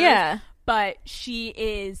sisters. But she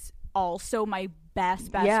is also my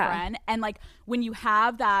best friend. And like, when you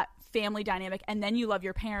have that family dynamic and then you love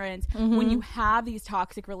your parents, when you have these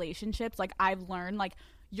toxic relationships, like, I've learned, like,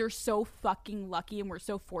 you're so fucking lucky, and we're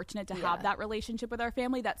so fortunate to have that relationship with our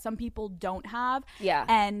family that some people don't have.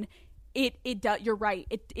 And it does. You're right.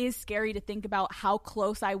 It is scary to think about how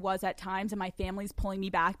close I was at times, and my family's pulling me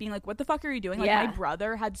back, being like, "What the fuck are you doing?" Like, my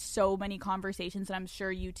brother had so many conversations, and I'm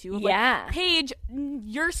sure you too. Like, Paige,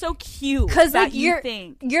 you're so cute. Because like,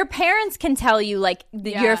 your parents can tell you like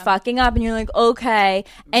you're fucking up, and you're like, okay.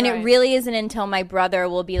 And it really isn't until my brother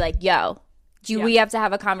will be like, "Yo, we have to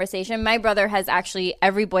have a conversation." My brother has actually,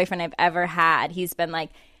 every boyfriend I've ever had, he's been like,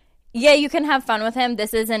 "Yeah, you can have fun with him.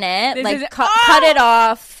 This isn't it. Cut it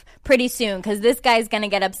off pretty soon, because this guy's gonna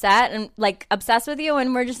get upset and like obsessed with you,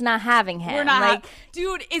 and we're just not having him." We're not, like,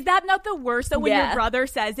 dude. Is that not the worst though? When your brother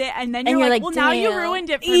says it, and then you're like, well, now you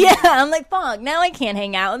ruined it for me. I'm like, fuck. Now I can't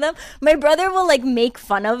hang out with him. My brother will like make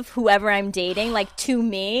fun of whoever I'm dating, like, to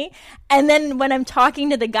me, and then when I'm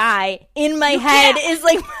talking to the guy, in my head is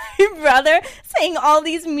like my brother saying all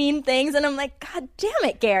these mean things, and I'm like, God damn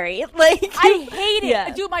it, Gary! Like, I hate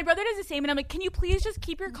it, dude. My brother does the same, and I'm like, can you please just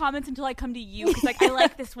keep your comments until I come to you? Because like, I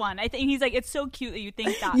like this one. I think he's like, it's so cute that you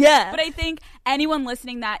think that. But I think anyone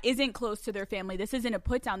listening that isn't close to their family, this isn't a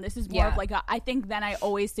put down. This is more of like I think then I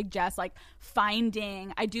always suggest like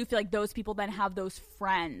finding. I do feel like those people then have those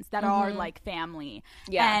friends that are like family,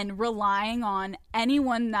 and relying on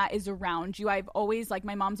anyone that is around you. I've always, like,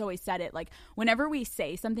 my mom's always said it, like, whenever we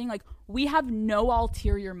say something, like, we have no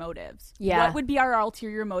ulterior motives. What would be our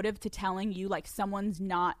ulterior motive to telling you like someone's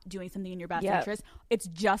not doing something in your best interest? It's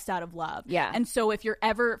just out of love. And so if you're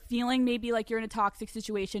ever feeling maybe like you're in a toxic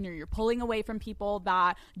situation, or you're pulling away from people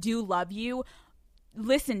that do love you,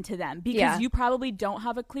 listen to them, because you probably don't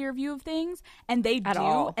have a clear view of things, and they do.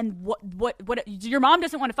 All. And what your mom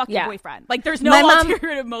doesn't want to fuck your boyfriend. Like, there's no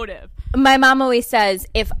ulterior motive. My mom always says,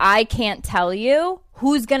 if I can't tell you,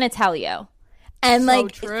 who's gonna tell you? And so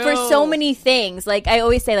like, true. For so many things, like, I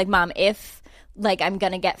always say, like, Mom, if like I'm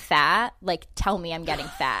gonna get fat, like, tell me I'm getting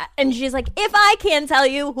fat. And she's like, if I can't tell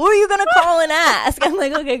you, who are you gonna call and ask? I'm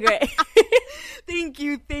like, okay, great. Thank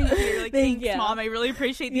you. Like, thanks, Mom. I really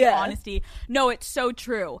appreciate the honesty. No, it's so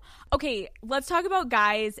true. Okay, let's talk about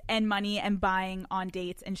guys and money and buying on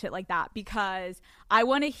dates and shit like that, because I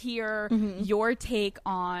want to hear your take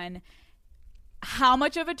on how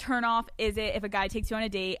much of a turnoff is it if a guy takes you on a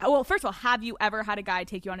date. Well, first of all, have you ever had a guy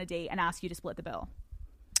take you on a date and ask you to split the bill?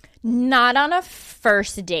 Not on a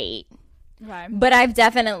first date. Okay. But I've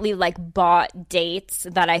definitely like bought dates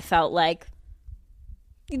that I felt like,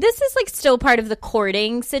 this is like still part of the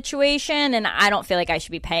courting situation, and I don't feel like I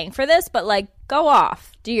should be paying for this, but like, go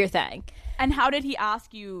off, do your thing. And how did he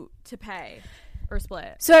ask you to pay or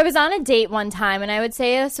split? So I was on a date one time, and I would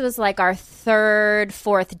say this was like our third,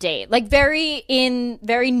 fourth date. Like, very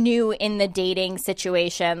new in the dating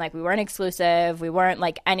situation. Like, we weren't exclusive, we weren't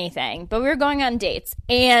like anything, but we were going on dates.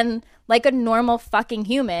 And like a normal fucking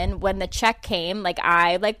human, when the check came, like,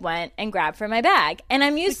 I like went and grabbed for my bag. And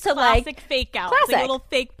I'm used to like classic fake out, like a little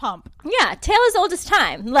fake pump. Yeah, tale as old as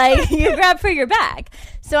time. Like, you grab for your bag.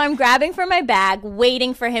 So I'm grabbing for my bag,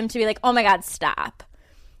 waiting for him to be like, oh my God, stop.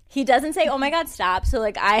 He doesn't say, oh my God, stop. So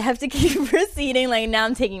like, I have to keep proceeding. Like, now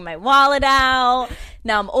I'm taking my wallet out.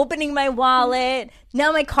 Now I'm opening my wallet.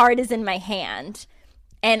 Now my card is in my hand.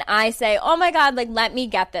 And I say, oh my God, like, let me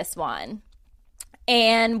get this one.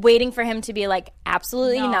 And waiting for him to be like,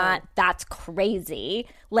 absolutely not. That's crazy.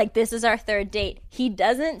 Like, this is our third date. He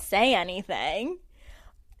doesn't say anything.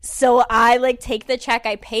 So I like take the check,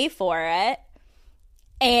 I pay for it.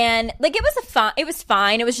 And like it was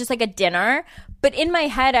fine. It was just like a dinner. But in my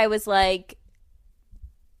head I was like,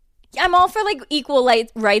 I'm all for like equal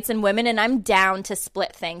rights in women, and I'm down to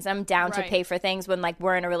split things. I'm down to pay for things when like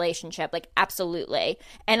we're in a relationship, like absolutely.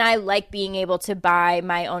 And I like being able to buy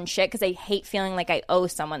my own shit because I hate feeling like I owe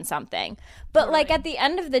someone something. But like at the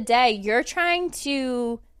end of the day, you're trying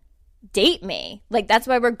to date me. Like that's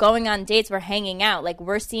why we're going on dates. We're hanging out. Like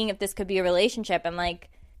we're seeing if this could be a relationship. And like,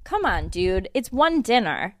 come on, dude. It's one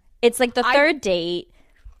dinner. It's like the third date.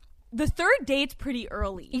 The third date's pretty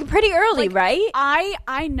early. Pretty early, like, right?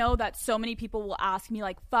 I know that so many people will ask me,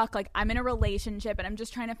 like, fuck, like, I'm in a relationship and I'm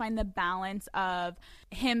just trying to find the balance of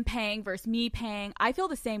him paying versus me paying. I feel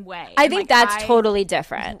the same way. I think that's totally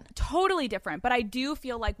different. Totally different. But I do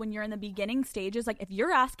feel like when you're in the beginning stages, like, if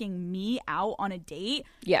you're asking me out on a date,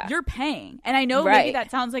 you're paying. And I know maybe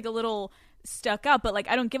that sounds like a little stuck up, but like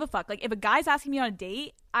I don't give a fuck. Like if a guy's asking me on a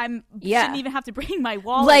date, shouldn't even have to bring my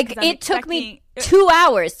wallet. Like it took me 2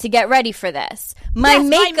 hours to get ready for this. My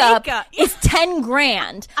makeup is 10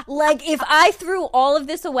 grand. Like if I threw all of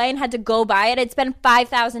this away and had to go buy it, I'd spend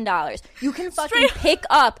 $5,000. You can fucking pick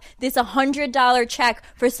up this $100 check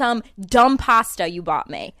for some dumb pasta you bought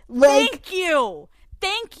me. Like,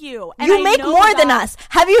 Thank you. And you make more than us.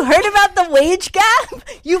 Have you heard about the wage gap?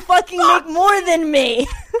 You fucking make more than me.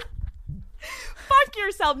 Fuck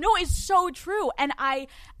yourself. No, it's so true. And I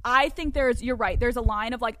think you're right. There's a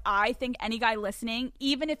line of like, I think any guy listening,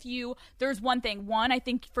 even if there's one thing. One, I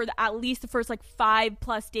think for at least the first like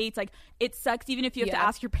 5+ dates, like it sucks even if you have to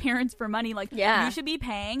ask your parents for money. Like you should be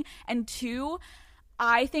paying. And two,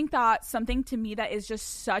 I think that something to me that is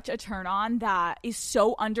just such a turn on that is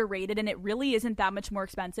so underrated, and it really isn't that much more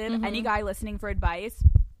expensive. Mm-hmm. Any guy listening for advice,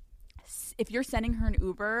 if you're sending her an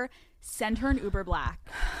Uber, send her an Uber Black.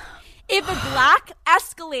 If a black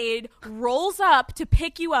Escalade rolls up to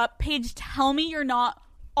pick you up, Paige, tell me you're not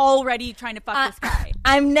already trying to fuck this guy.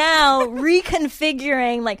 I'm now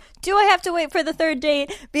reconfiguring, like, do I have to wait for the third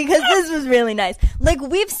date? Because this was really nice. Like,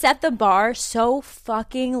 we've set the bar so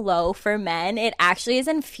fucking low for men. It actually is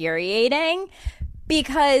infuriating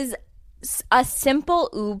because a simple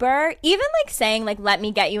Uber, even like saying, like, let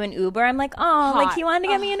me get you an Uber, I'm like, oh, like he wanted to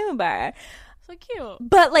get me an Uber. Cute.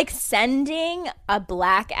 But like sending a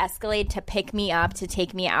black Escalade to pick me up to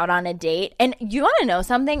take me out on a date, and you want to know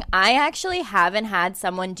something? I actually haven't had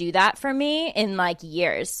someone do that for me in like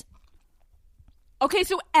years. Okay,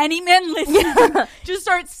 so any men listening, just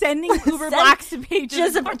start sending Uber Blacks to Paige.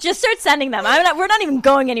 Just start sending them. We're not even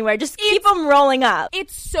going anywhere. Just keep them rolling up.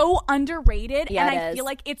 It's so underrated, and I feel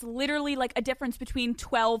like it's literally like a difference between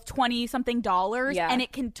 $12, $20 something dollars, and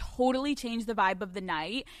it can totally change the vibe of the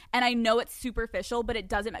night. And I know it's superficial, but it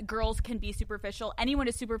doesn't. Girls can be superficial. Anyone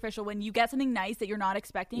is superficial when you get something nice that you're not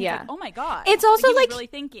expecting. It's like, oh my god! It's also like really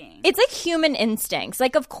thinking. It's like human instincts.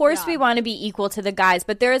 Like, of course, we want to be equal to the guys,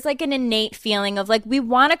 but there is like an innate feeling of like we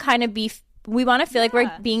want to kind of be we want to feel like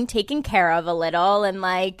we're being taken care of a little, and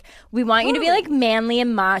like we want you to be like manly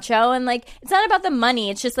and macho, and like it's not about the money.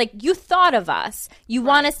 It's just like you thought of us. You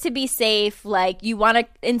want us to be safe. Like you want to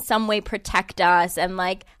in some way protect us and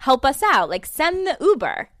like help us out. Like send the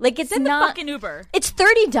Uber. Like it's send not the fucking Uber. It's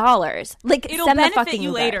 $30. Like it'll send benefit the fucking you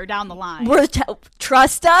Uber. later down the line.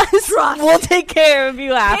 Trust us. We'll take care of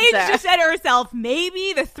you after. Paige just said to herself,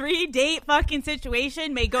 maybe the 3-date fucking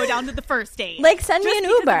situation may go down to the first date. Like send me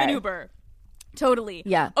an Uber. Totally.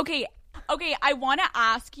 Yeah. Okay. I want to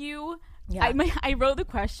ask you. Yeah. I wrote the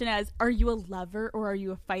question as, are you a lover or are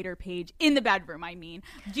you a fighter, Paige? In the bedroom, I mean.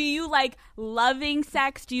 Do you like loving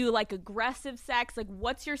sex? Do you like aggressive sex? Like,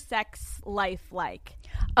 what's your sex life like?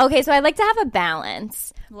 Okay, so I like to have a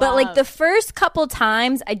balance. Love. But, like, the first couple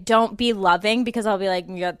times, I don't be loving because I'll be like,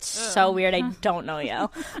 that's so weird. I don't know you.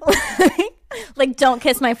 Like, don't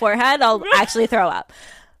kiss my forehead. I'll actually throw up.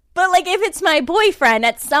 But, like, if it's my boyfriend,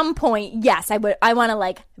 at some point, yes, I want to,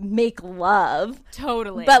 like, make love.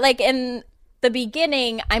 Totally. But, like, in the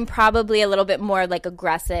beginning, I'm probably a little bit more, like,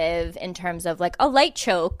 aggressive in terms of, like, a light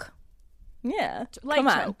choke. Yeah.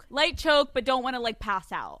 Light choke, but don't want to, like,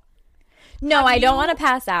 pass out. No, I don't want to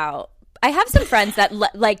pass out. I have some friends that,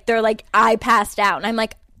 like, they're like, I passed out. And I'm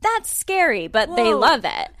like, that's scary, but they love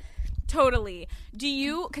it. Totally. Do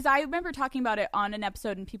you, because I remember talking about it on an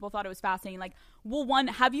episode and people thought it was fascinating. Like, well, one,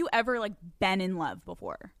 have you ever like been in love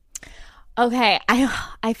before? Okay.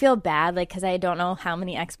 I feel bad, like, because I don't know how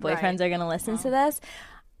many ex-boyfriends are going to listen to this.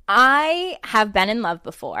 I have been in love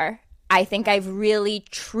before. I think I've really,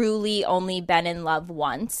 truly only been in love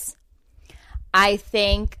once. I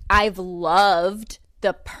think I've loved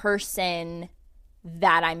the person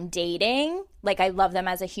that I'm dating. Like, I love them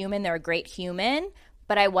as a human. They're a great human.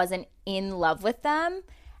 but I wasn't in love with them.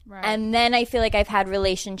 Right. And then I feel like I've had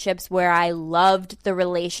relationships where I loved the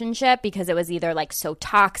relationship because it was either like so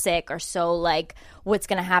toxic or so like what's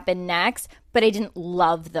going to happen next, but I didn't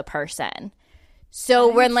love the person.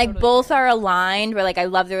 So when like totally both are aligned, where like I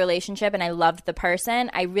love the relationship and I loved the person,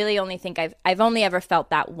 I really only think I've only ever felt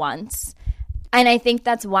that once. And I think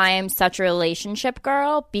that's why I'm such a relationship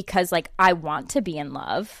girl, because like I want to be in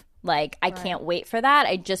love. Like I can't wait for that.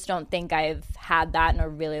 I just don't think I've had that in a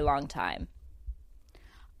really long time.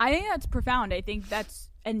 I think that's profound. I think that's,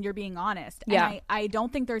 and you're being honest. Yeah. And I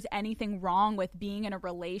don't think there's anything wrong with being in a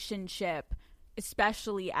relationship,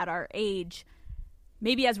 especially at our age.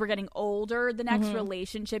 Maybe as we're getting older, the next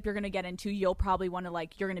relationship you're going to get into, you'll probably want to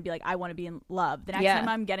like, you're going to be like, I want to be in love. The next time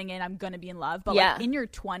I'm getting in, I'm going to be in love. But like in your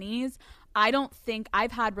 20s, I don't think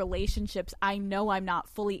I've had relationships. I know I'm not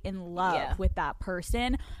fully in love with that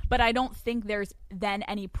person, but I don't think there's then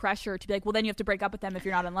any pressure to be like, well, then you have to break up with them if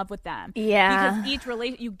you're not in love with them. Yeah. Because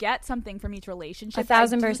each you get something from each relationship.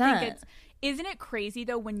 1,000%. Isn't it crazy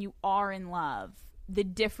though, when you are in love, the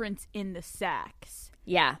difference in the sex?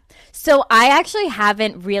 Yeah. So I actually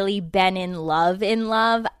haven't really been in love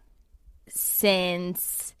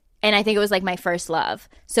since, and I think it was like my first love.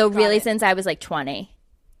 So really since I was like 20.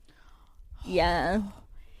 Yeah.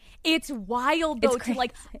 It's wild though. To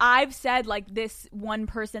like, I've said like this one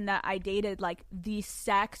person that I dated, like the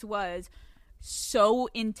sex was so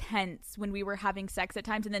intense when we were having sex at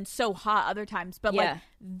times, and then so hot other times. But like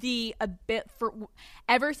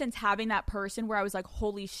ever since having that person where I was like,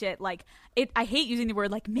 holy shit, like I hate using the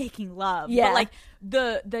word like making love, but like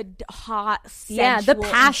the hot, sensual, the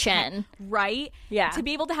passion, right? Yeah, to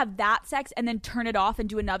be able to have that sex and then turn it off and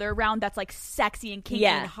do another round that's like sexy and kinky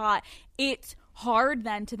and hot. It's hard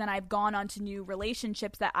then I've gone on to new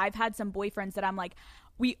relationships that I've had some boyfriends that I'm like,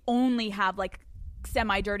 we only have like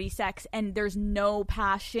semi-dirty sex and there's no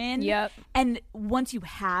passion. Yep. And once you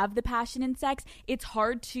have the passion in sex, it's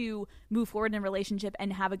hard to move forward in a relationship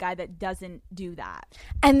and have a guy that doesn't do that.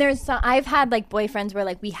 And I've had like boyfriends where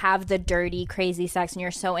like we have the dirty crazy sex and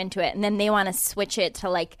you're so into it, and then they want to switch it to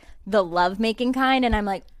like the love making kind, and I'm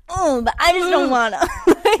like, oh, but I just don't want to.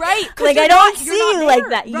 Right. Like I don't see you like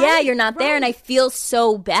that. Right? Yeah, you're not there, and I feel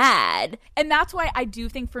so bad. And that's why I do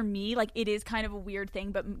think for me, like it is kind of a weird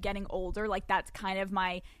thing, but getting older, like that's kind of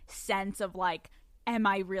my sense of like, am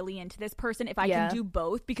I really into this person if I can do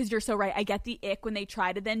both? Because you're so right. I get the ick when they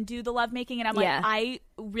try to then do the lovemaking, and I'm like, I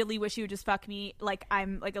really wish you would just fuck me like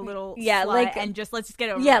I'm like a little slut, like, and just let's just get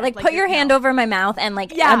over it. Yeah, like put your hand over my mouth and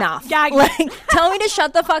like enough. Yeah, like tell me to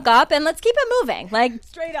shut the fuck up and let's keep it moving. Like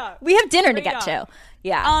straight up. We have dinner to get to.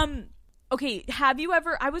 Yeah. Okay, I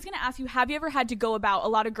was going to ask you, have you ever had to go about, a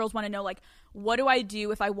lot of girls want to know, like, what do I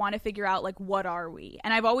do if I want to figure out, like, what are we?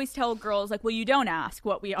 And I've always tell girls, like, well, you don't ask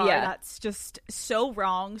what we are. Yeah. That's just so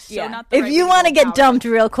wrong, so not the right. If you want to get dumped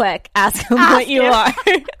real quick, ask them what you are.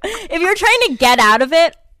 If you're trying to get out of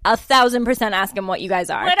it, 1,000% ask him what you guys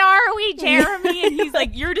are. What are we, Jeremy? And he's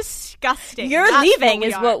like, you're disgusting. You're leaving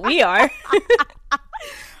is what we are.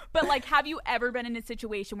 But, like, have you ever been in a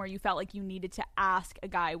situation where you felt like you needed to ask a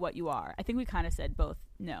guy what you are? I think we kind of said both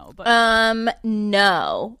no. But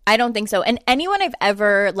no, I don't think so. And anyone I've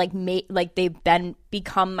ever, like, made, like, they've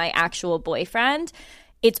become my actual boyfriend,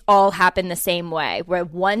 it's all happened the same way. Where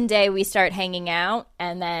one day we start hanging out,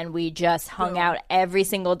 and then we just hung out every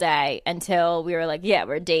single day until we were like, yeah,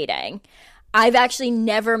 we're dating. I've actually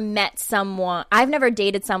never I've never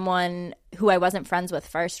dated someone who I wasn't friends with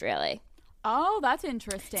first, really. Oh, that's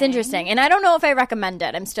interesting. It's interesting. And I don't know if I recommend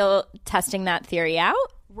it. I'm still testing that theory out.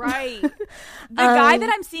 Right. The guy that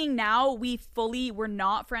I'm seeing now, we were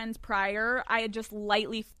not friends prior. I had just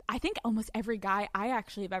I think almost every guy I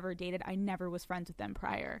actually have ever dated, I never was friends with them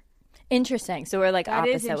prior. Interesting. So we're like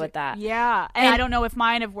opposite with that. Yeah. And I don't know if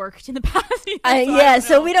mine have worked in the past either,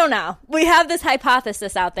 so we don't know. We have this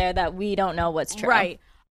hypothesis out there that we don't know what's true. Right.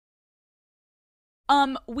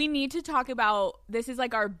 We need to talk about, this is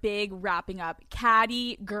like our big wrapping up,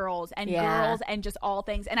 catty girls and just all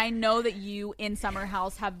things. And I know that you in Summer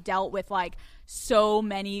House have dealt with like so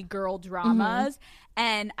many girl dramas.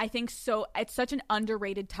 And I think it's such an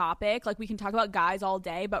underrated topic. Like we can talk about guys all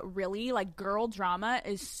day, but really like girl drama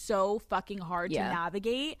is so fucking hard to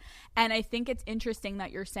navigate. And I think it's interesting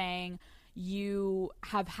that you're saying you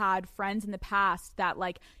have had friends in the past that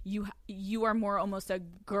like you are more almost a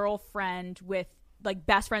girlfriend with like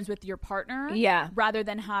best friends with your partner rather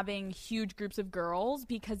than having huge groups of girls,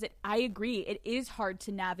 because I agree, it is hard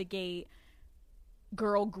to navigate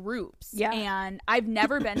girl groups. Yeah. And I've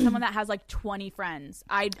never been someone that has like 20 friends.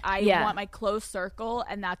 I want my close circle,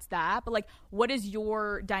 and that's that. But like, what is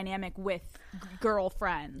your dynamic with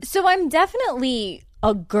girlfriends? So I'm definitely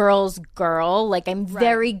a girl's girl. Like, I'm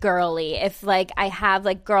very girly. If like I have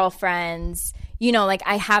like girlfriends, you know, like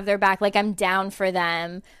I have their back, like I'm down for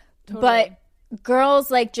them. Totally. But girls,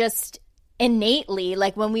 like, just innately,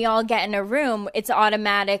 like when we all get in a room, it's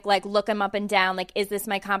automatic, like look them up and down, like, is this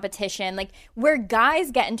my competition? Like, where guys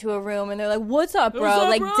get into a room and they're like, what's up, bro? What's up,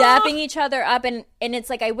 like, bro? Dapping each other up, and it's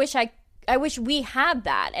like, I wish we had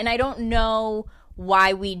that, and I don't know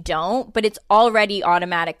why we don't, but it's already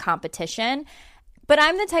automatic competition. But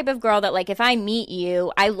I'm the type of girl that, like, if I meet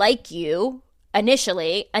you, I like you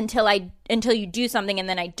initially until you do something, and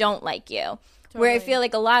then I don't like you. Totally. Where I feel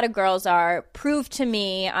like a lot of girls are, prove to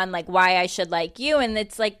me on like why I should like you, and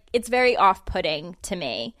it's like, it's very off-putting to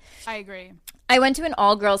me. I agree. I went to an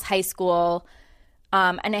all-girls high school,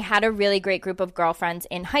 and I had a really great group of girlfriends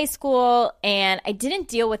in high school, and I didn't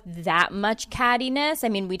deal with that much cattiness. I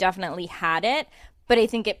mean, we definitely had it, but I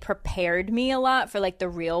think it prepared me a lot for like the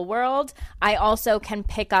real world. I also can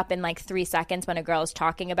pick up in like 3 seconds when a girl is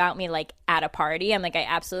talking about me, like at a party. I'm like, I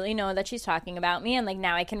absolutely know that she's talking about me. And like,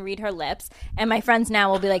 now I can read her lips. And my friends now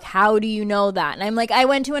will be like, how do you know that? And I'm like, I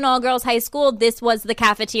went to an all girls high school. This was the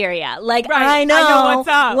cafeteria. Like, I know what's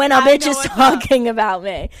up. When a bitch is talking about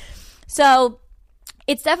me. So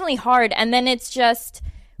it's definitely hard. And then it's just,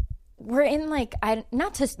 we're in like,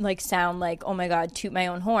 not to like sound like, oh my God, toot my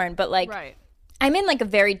own horn, but like, I'm in like a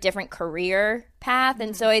very different career path,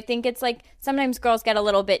 and so I think it's like sometimes girls get a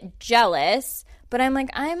little bit jealous, but I'm like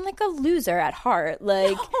a loser at heart.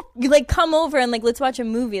 Like, you like come over and like let's watch a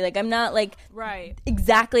movie. Like, I'm not like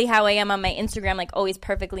exactly how I am on my Instagram, like always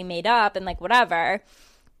perfectly made up and like whatever.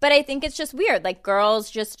 But I think it's just weird. Like, girls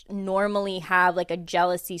just normally have like a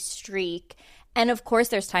jealousy streak, and of course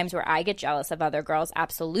there's times where I get jealous of other girls,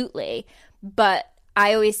 absolutely. But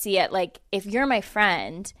I always see it like, if you're my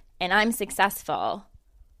friend and I'm successful,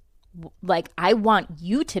 like, I want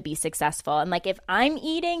you to be successful. And like, if I'm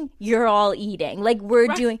eating, you're all eating. Like, we're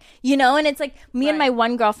doing, you know, and it's like me and my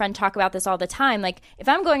one girlfriend talk about this all the time. Like, if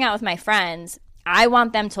I'm going out with my friends, I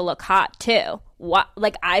want them to look hot too.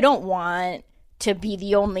 Like, I don't want to be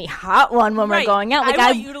the only hot one when we're going out. Like,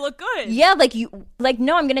 I want you to look good. Yeah, like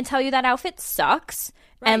no, I'm going to tell you that outfit sucks.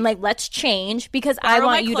 And like, let's change because I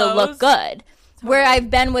want you to look good. Where I've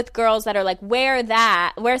been with girls that are like, wear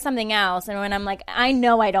something else. And when I'm like, I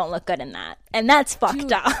know I don't look good in that. And that's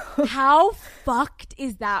fucked up. How fucked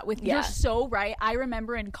is that with You're so right. I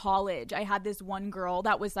remember in college, I had this one girl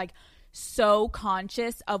that was like so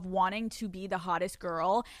conscious of wanting to be the hottest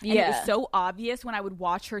girl. And it was so obvious when I would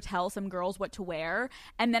watch her tell some girls what to wear.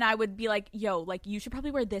 And then I would be like, yo, like, you should probably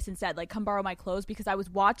wear this instead. Like, come borrow my clothes. Because I was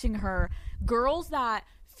watching her. Girls that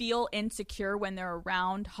feel insecure when they're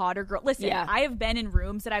around hotter girls. Listen, I have been in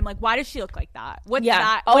rooms that I'm like, why does she look like that? What's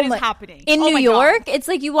that? What is happening? In New York, it's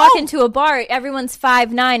like you walk into a bar, everyone's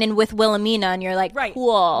 5'9" and with Wilhelmina, and you're like,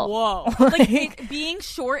 cool. Whoa. Like, being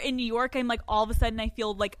short in New York, I'm like, all of a sudden I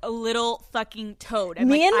feel like a little fucking toad.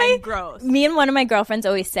 I'm gross. Me and one of my girlfriends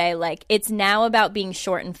always say, like, it's now about being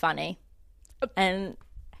short and funny. And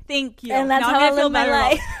thank you. And that's how I live my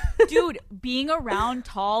life. Dude, being around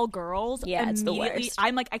tall girls, it's the worst.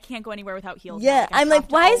 I'm like, I can't go anywhere without heels. Yeah, I'm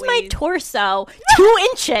like, why is my torso 2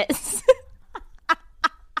 inches?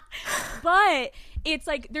 But it's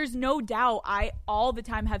like, there's no doubt I all the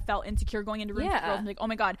time have felt insecure going into rooms with girls. I'm like, oh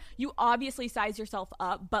my God, you obviously size yourself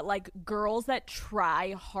up, but like, girls that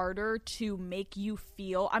try harder to make you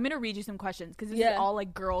feel. I'm gonna read you some questions because this is all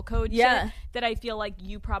like girl code shit that I feel like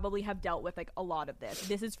you probably have dealt with, like a lot of this.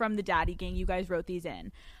 This is from the Daddy Gang. You guys wrote these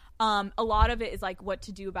in. A lot of it is like what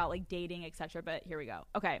to do about like dating, etc. But here we go.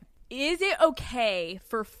 Okay. Is it okay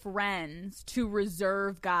for friends to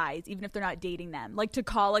reserve guys even if they're not dating them? Like, to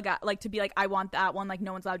call a guy, like to be like, I want that one, like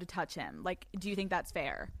no one's allowed to touch him. Like, do you think that's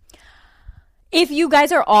fair? If you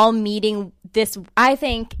guys are all meeting this, I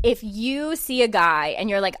think if you see a guy and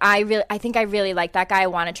you're like, I think I really like that guy, I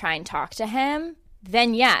want to try and talk to him,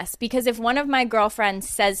 then yes. Because if one of my girlfriends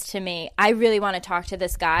says to me, I really want to talk to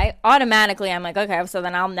this guy, automatically I'm like, okay, so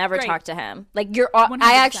then I'll never talk to him. Like, 100%.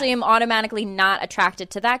 I actually am automatically not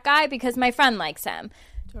attracted to that guy because my friend likes him.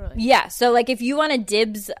 Totally. Yeah, so like, if you want to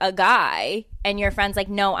dibs a guy and your friend's like,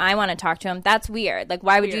 no, I want to talk to him, that's weird. Like,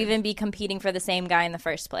 why would you even be competing for the same guy in the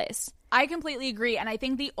first place? I completely agree, and I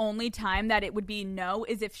think the only time that it would be no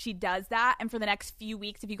is if she does that, and for the next few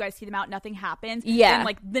weeks, if you guys see them out, nothing happens. Yeah. Then,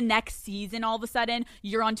 like, the next season, all of a sudden,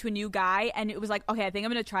 you're onto a new guy, and it was like, okay, I think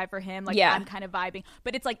I'm going to try for him. Like, I'm kind of vibing.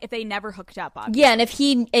 But it's like, if they never hooked up, obviously. Yeah, and if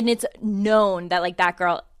and it's known that, like, that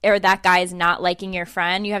girl or that guy is not liking your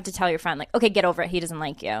friend, you have to tell your friend, like, okay, get over it. He doesn't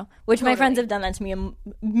like you. Which my friends have done that to me a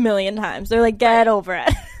million times. They're like, get over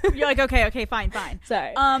it. You're like, okay, fine.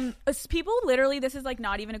 Sorry. People literally, this is like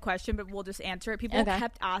not even a question, but we'll just answer it. People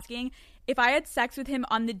kept asking, if I had sex with him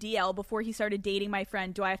on the DL before he started dating my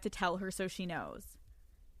friend, do I have to tell her so she knows?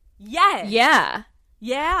 Yes. Yeah.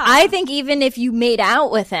 Yeah. I think even if you made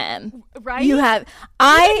out with him, right? You have.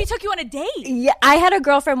 Even if he took you on a date. Yeah, I had a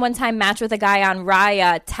girlfriend one time match with a guy on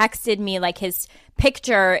Raya, texted me like his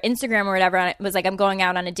picture, Instagram or whatever, and it was like, I'm going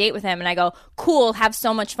out on a date with him, and I go, cool, have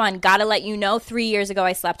so much fun. Gotta let you know, 3 years ago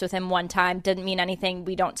I slept with him one time, didn't mean anything,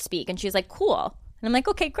 we don't speak. And she's like, cool. And I'm like,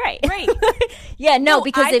 okay, great. Yeah, no,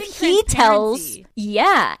 because if he tells,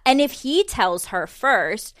 and if he tells her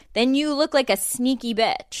first, then you look like a sneaky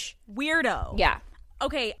bitch. Weirdo. Yeah.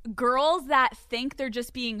 Okay, girls that think they're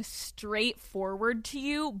just being straightforward to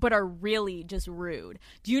you, but are really just rude.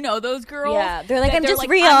 Do you know those girls? Yeah, they're like, I'm just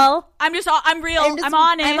real. I'm real. I'm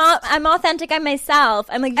honest. I'm authentic. I'm myself.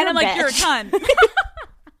 I'm like, you're a bitch. You're a ton.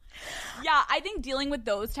 Yeah, I think dealing with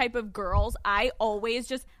those type of girls, I always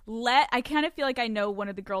just I kind of feel like I know one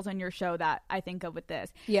of the girls on your show that I think of with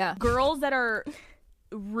this. Yeah. Girls that are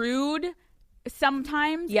rude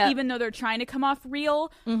sometimes, even though they're trying to come off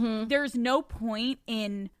real, there's no point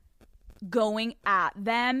in going at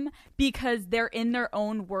them because they're in their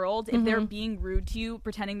own world. If they're being rude to you,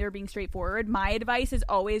 pretending they're being straightforward, my advice is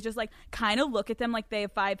always just like kind of look at them like they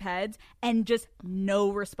have 5 heads and just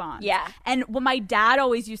no response. Yeah. And what my dad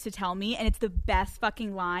always used to tell me, and it's the best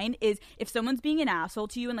fucking line, is if someone's being an asshole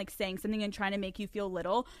to you and like saying something and trying to make you feel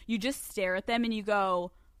little, you just stare at them and you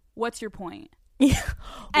go, what's your point?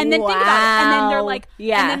 And then think about it, and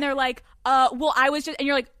then they're like, well, I was just, and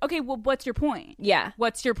you're like, okay, well, what's your point? Yeah,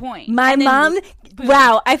 what's your point? My mom,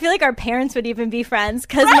 wow, I feel like our parents would even be friends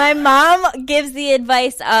because my mom gives the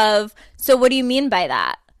advice of, so what do you mean by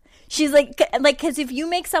that? She's like, because if you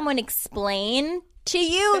make someone explain to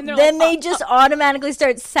you, then they just automatically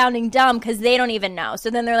start sounding dumb because they don't even know. So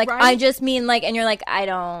then they're like, I just mean like, and you're like, I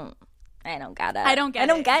don't get it. I don't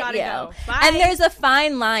get you. Go. And there's a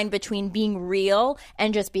fine line between being real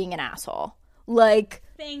and just being an asshole. Like,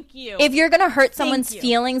 thank you. If you're going to hurt someone's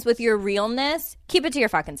feelings with your realness, keep it to your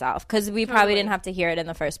fucking self because we probably didn't have to hear it in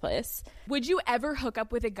the first place. Would you ever hook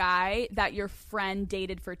up with a guy that your friend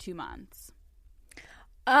dated for 2 months?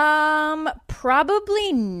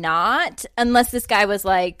 Probably not, unless this guy was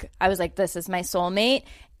like, I was like, this is my soulmate.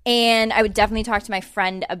 And I would definitely talk to my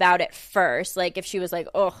friend about it first. Like, if she was like,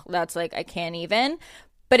 oh, that's like, I can't even.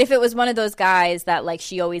 But if it was one of those guys that, like,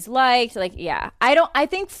 she always liked, like, yeah. I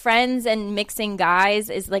think friends and mixing guys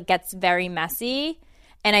is, like, gets very messy.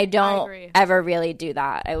 And I don't ever really do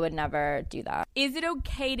that. I would never do that. Is it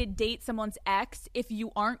okay to date someone's ex if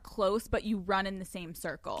you aren't close, but you run in the same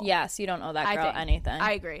circle? Yes, you don't owe that girl anything.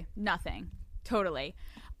 I agree. Nothing. Totally.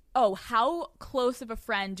 Oh, how close of a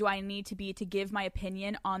friend do I need to be to give my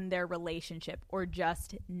opinion on their relationship, or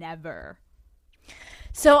just never?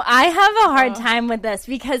 So I have a hard time with this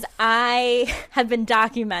because I have been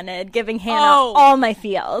documented giving Hannah all my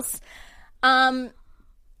feels.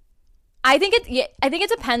 I think it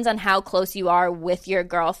depends on how close you are with your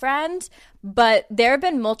girlfriend, but there have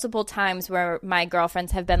been multiple times where my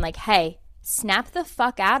girlfriends have been like, hey, snap the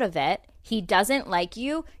fuck out of it. He doesn't like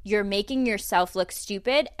you. You're making yourself look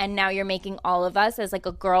stupid, and now you're making all of us as like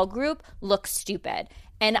a girl group look stupid.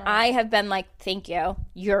 And I have been like, thank you.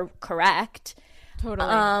 You're correct.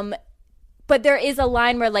 Totally. But there is a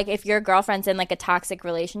line where, like, if your girlfriend's in like a toxic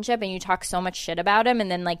relationship and you talk so much shit about him,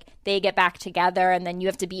 and then like they get back together and then you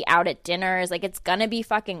have to be out at dinners, like, it's gonna be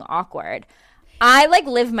fucking awkward. I like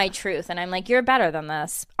live my truth, and I'm like, you're better than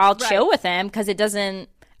this. I'll chill with him because it doesn't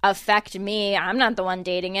affect me. I'm not the one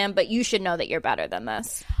dating him, but you should know that you're better than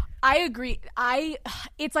this. I agree.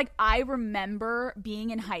 It's like, I remember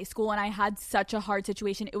being in high school and I had such a hard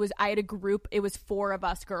situation. I had a group, it was 4 of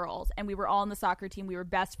us girls, and we were all on the soccer team. We were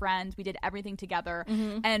best friends. We did everything together.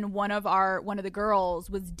 And one of the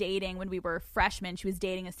girls was dating, when we were freshmen, she was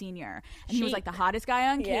dating a senior. And he was like the hottest guy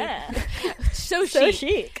on campus. So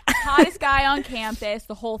chic. Hottest guy on campus,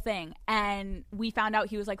 the whole thing. And we found out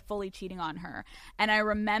he was like fully cheating on her. And I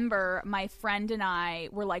remember my friend and I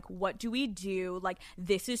were like, what do we do? Like,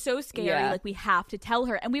 this is so scary. Like, we have to tell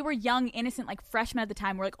her. And we were young, innocent, like freshmen at the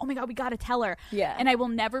time. We're like, oh my God, we got to tell her. Yeah. And I will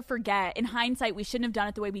never forget, in hindsight, we shouldn't have done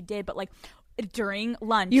it the way we did, but like during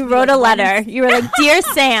lunch, you wrote a letter. You were like, dear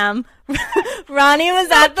Sam, Ronnie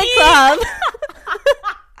was at the club.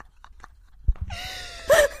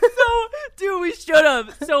 So, dude, we should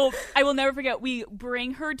have. So I will never forget, we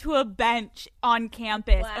bring her to a bench on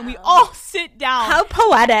campus and we all sit down. How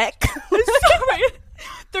poetic.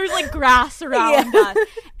 There's like grass around us.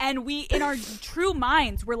 And we, in our true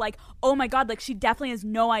minds, were like, oh my God, like she definitely has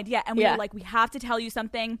no idea. And we were like, we have to tell you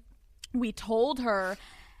something. We told her,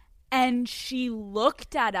 and she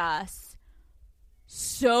looked at us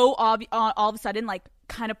so all of a sudden, like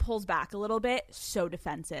kind of pulls back a little bit, so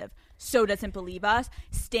defensive, so doesn't believe us,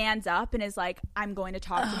 stands up and is like, I'm going to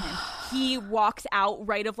talk to him. He walks out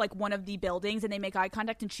right of like one of the buildings and they make eye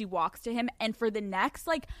contact and she walks to him. And for the next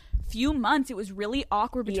like few months, it was really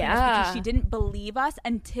awkward between us because she didn't believe us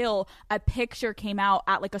until a picture came out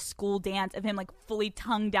at like a school dance of him like fully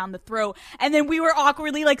tongue down the throat. And then we were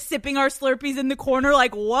awkwardly like sipping our Slurpees in the corner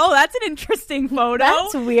like, whoa, that's an interesting photo.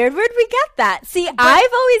 That's weird. Where'd we get that? See,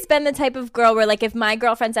 I've always been the type of girl where like if my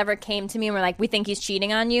girlfriends ever came to me and were like, we think he's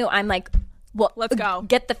cheating on you, I'm like, well, let's go.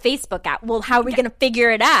 Get the Facebook out. Well, how are we going to figure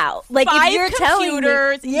it out? Like, 5 if you're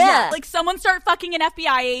computers, telling me, like someone start fucking an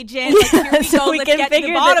FBI agent. Like, here we go. Let's get to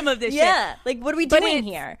the bottom of this shit. Yeah, like what are we doing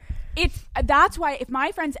here? That's why if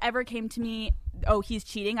my friends ever came to me, oh, he's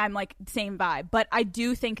cheating, I'm like, same vibe. But I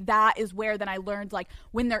do think that is where then I learned, like,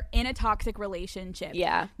 when they're in a toxic relationship,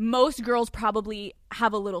 most girls probably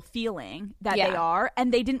have a little feeling that they are,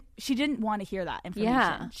 and she didn't want to hear that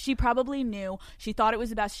information. She probably knew, she thought it was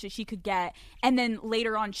the best shit she could get, and then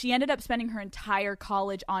later on she ended up spending her entire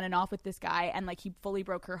college on and off with this guy, and like he fully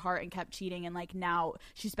broke her heart and kept cheating, and like now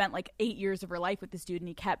she spent like 8 years of her life with this dude and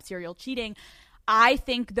he kept serial cheating. I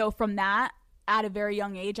think though from that, at a very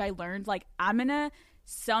young age, I learned like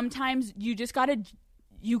sometimes you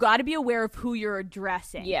gotta be aware of who you're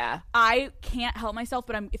addressing. I can't help myself,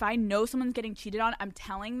 but if I know someone's getting cheated on, I'm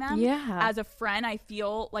telling them. As a friend, I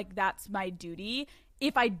feel like that's my duty.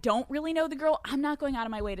 If I don't really know the girl, I'm not going out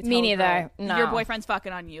of my way to tell me neither. No. Your boyfriend's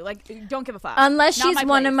fucking on you. Like, don't give a fuck. Unless she's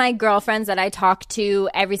one of my girlfriends that I talk to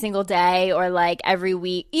every single day or like every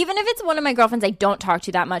week. Even if it's one of my girlfriends I don't talk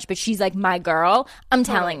to that much, but she's like my girl, I'm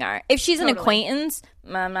telling her. If she's an acquaintance,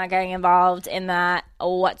 I'm not getting involved in that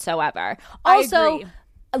whatsoever. Also,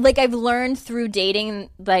 like I've learned through dating,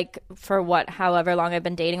 like for however long I've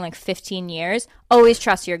been dating, like 15 years, always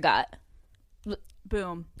trust your gut.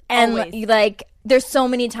 Boom. And always. like there's so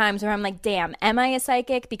many times where I'm like, damn, am I a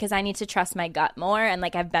psychic? Because I need to trust my gut more, and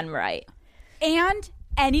like I've been right. And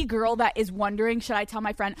any girl that is wondering, should I tell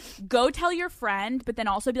my friend? Go tell your friend, but then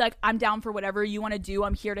also be like, I'm down for whatever you want to do.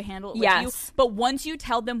 I'm here to handle it with you. But once you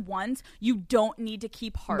tell them once, you don't need to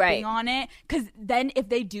keep harping on it, because then if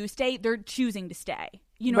they do stay, they're choosing to stay.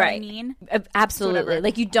 You know what I mean? Absolutely.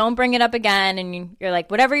 Like, you don't bring it up again, and you're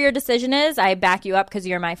like, whatever your decision is, I back you up because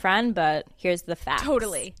you're my friend, but here's the facts.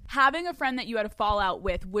 Totally. Having a friend that you had a fallout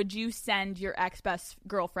with, would you send your ex-best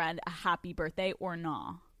girlfriend a happy birthday or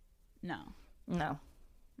nah? No.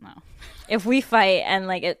 If we fight and,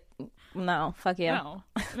 like, it... No, fuck you. No.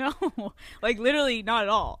 Like, literally not at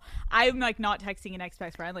all. I'm like not texting an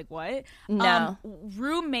ex-best friend. Like, what? No.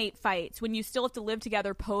 Roommate fights, when you still have to live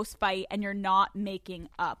together post-fight and you're not making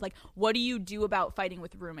up. Like, what do you do about fighting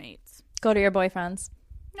with roommates? Go to your boyfriend's.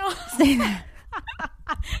 No. Stay there.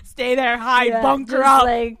 Stay there, bunker up.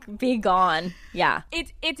 Like, be gone. Yeah.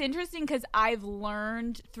 It's interesting because I've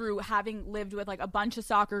learned through having lived with like a bunch of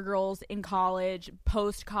soccer girls in college,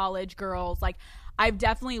 post-college girls, like I've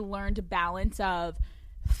definitely learned a balance of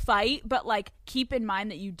fight, but like keep in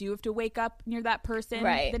mind that you do have to wake up near that person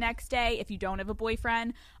the next day if you don't have a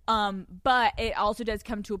boyfriend. But it also does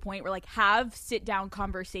come to a point where like have sit down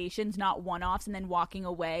conversations, not one-offs, and then walking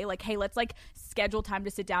away. Like, hey, let's like schedule time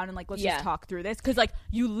to sit down and like let's just talk through this, because like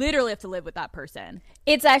you literally have to live with that person.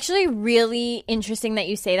 It's actually really interesting that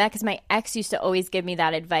you say that, because my ex used to always give me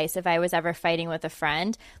that advice if I was ever fighting with a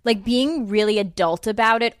friend, like being really adult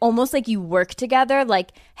about it, almost like you work together.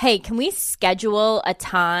 Like, hey, can we schedule a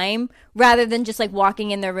time, rather than just like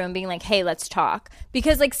walking in their room being like, hey, let's talk.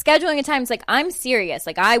 Because like scheduling a time is like, I'm serious,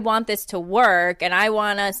 like I want this to work, and I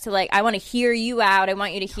want us to like, I want to hear you out, I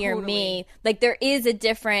want you to hear me. Like there is a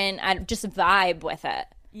different just vibe with it.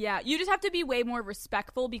 Yeah, you just have to be way more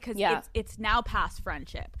respectful, because it's now past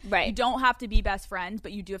friendship. Right. You don't have to be best friends,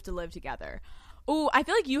 but you do have to live together. Ooh, I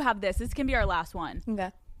feel like you have this. This can be our last one.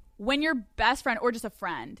 Okay. When your best friend, or just a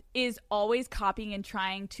friend, is always copying and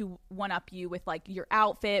trying to one-up you with like your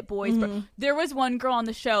outfit, boys. There was one girl on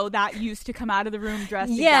the show that used to come out of the room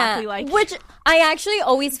dressed exactly like, which I actually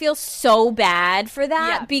always feel so bad for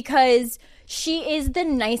that, because she is the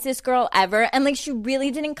nicest girl ever, and like she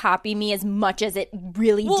really didn't copy me as much as it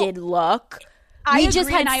really did look. We just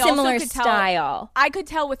had similar style. I could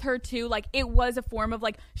tell with her too, like it was a form of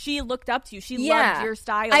like she looked up to you. She loved your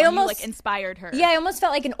style. You like inspired her. Yeah, I almost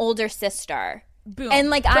felt like an older sister. Boom. And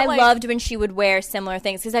like I loved when she would wear similar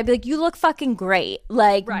things, because I'd be like, you look fucking great.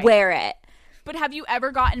 Like wear it. But have you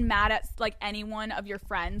ever gotten mad at like anyone of your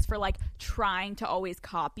friends for like trying to always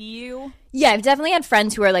copy you? Yeah, I've definitely had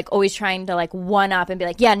friends who are like always trying to like one up and be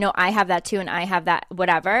like, yeah, no, I have that too and I have that,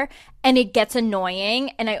 whatever. And it gets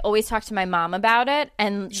annoying. And I always talk to my mom about it.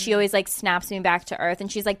 And she always like snaps me back to earth.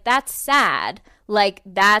 And she's like, that's sad. Like,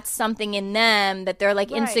 that's something in them that they're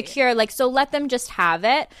like insecure. Like, so let them just have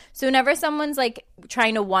it. So whenever someone's like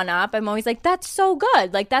trying to one up, I'm always like, that's so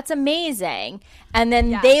good. Like, that's amazing. And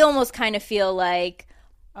then they almost kind of feel like,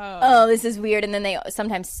 oh, this is weird. And then they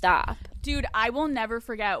sometimes stop. Dude, I will never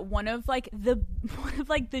forget one of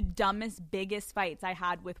the dumbest, biggest fights I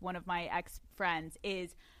had with one of my ex friends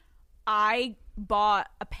is I bought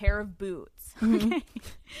a pair of boots. Okay?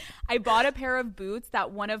 I bought a pair of boots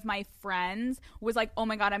that one of my friends was like, oh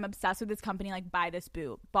my God, I'm obsessed with this company. Like, buy this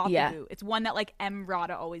boot. Bought the boot. It's one that like M.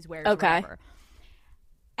 Rada always wears. Okay. Or whatever.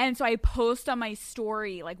 And so I post on my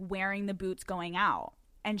story like wearing the boots going out.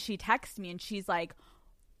 And she texts me and she's like,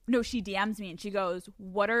 no, she DMs me and she goes,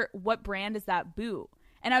 what brand is that boot?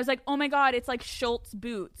 And I was like, oh my God, it's like Schultz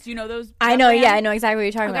boots. You know those? I know, brand? Yeah, I know exactly what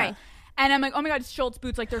you're talking about. And I'm like, oh my God, it's Schultz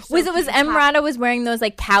boots. Like, they're so Was Emrata was wearing those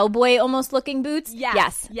like cowboy almost looking boots?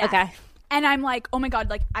 Yes. Okay. And I'm like, oh my God,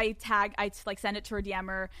 like I like send it to her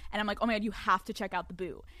DMer and I'm like, oh my God, you have to check out the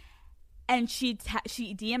boot. And she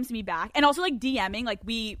DMs me back and also like DMing, like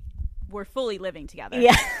we're fully living together.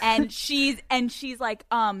 Yeah. And she's like,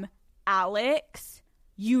 Alex,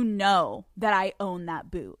 you know that I own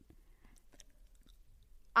that boot.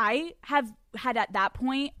 I have had at that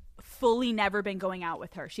point fully never been going out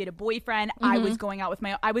with her. She had a boyfriend. I was going out with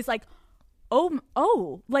I was like,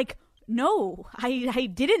 oh, like, no, I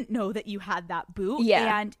didn't know that you had that boot.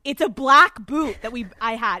 Yeah. And it's a black boot that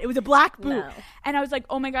I had. It was a black boot. No. And I was like,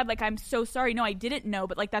 oh my God, like, I'm so sorry. No, I didn't know,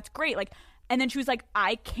 but like, that's great. Like, and then she was like,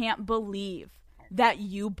 I can't believe that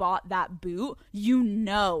you bought that boot. You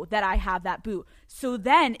know that I have that boot. So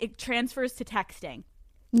then it transfers to texting.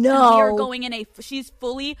 No. And we are going in she's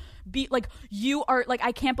fully like, you are like,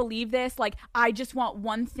 I can't believe this. Like, I just want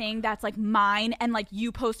one thing that's like mine. And like,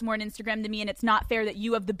 you post more on Instagram than me. And it's not fair that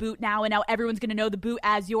you have the boot now. And now everyone's going to know the boot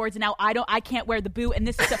as yours. And now I can't wear the boot. And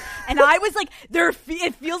this is and I was like,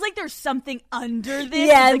 it feels like there's something under this.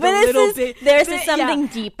 Yeah, like but there's something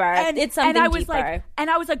deeper. It's something and I was deeper. Like, and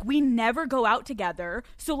I was like, we never go out together.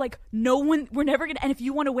 So like, we're never going to, and if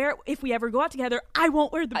you want to wear it, if we ever go out together, I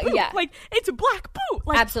won't wear the boot. Yeah. Like, it's a black boot.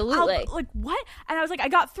 Like, absolutely. Like, what? And I was like, I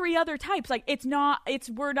got 3 other types. Like,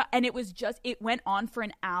 we're not, and it was just, it went on for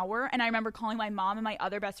an hour. And I remember calling my mom and my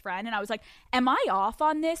other best friend, and I was like, am I off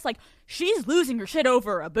on this? Like, she's losing her shit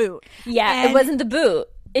over a boot. Yeah, and it wasn't the boot.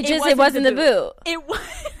 It wasn't the boot.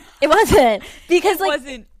 It wasn't. Because it like,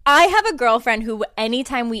 wasn't. I have a girlfriend who,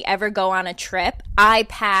 anytime we ever go on a trip, I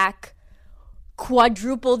pack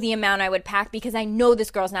quadruple the amount I would pack because I know this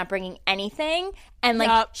girl's not bringing anything and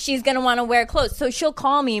like she's gonna want to wear clothes, so she'll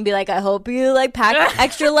call me and be like, I hope you like pack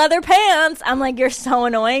extra leather pants. I'm like, you're so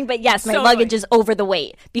annoying, but yes, my luggage is over the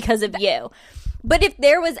weight because of you. But if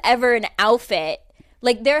there was ever an outfit,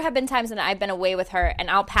 like there have been times that I've been away with her and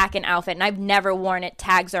I'll pack an outfit and I've never worn it,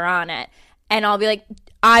 tags are on it, and I'll be like,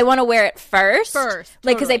 I want to wear it first, like,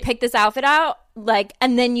 because I picked this outfit out, like,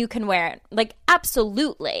 and then you can wear it. Like,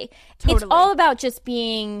 absolutely. It's all about just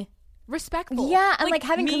being respectful. Yeah, and like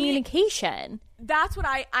having communication. That's what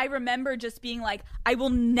I remember, just being like, I will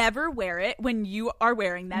never wear it when you are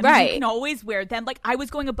wearing them. Right. You can always wear them. Like, I was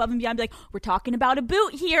going above and beyond, like, we're talking about a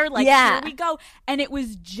boot here. Like, here we go. And it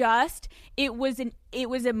was just, it was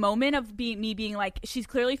a moment of me being like, she's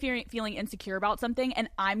clearly feeling insecure about something, and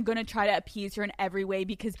I'm going to try to appease her in every way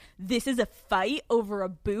because this is a fight over a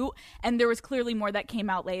boot. And there was clearly more that came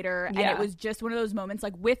out later. And it was just one of those moments,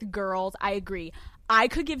 like, with girls, I agree. I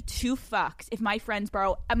could give 2 fucks if my friends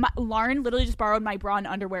borrow. Lauren literally just borrowed my bra and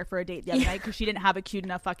underwear for a date the other night because she didn't have a cute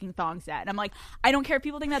enough fucking thong set. And I'm like, I don't care if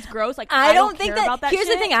people think that's gross. Like, I don't think care about that. Here's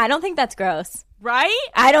shit. the thing: I don't think that's gross. Right?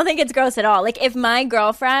 I don't think it's gross at all. Like, if my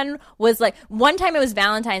girlfriend was like, one time it was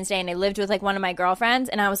Valentine's Day and I lived with like one of my girlfriends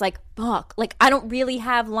and I was like, fuck, like, I don't really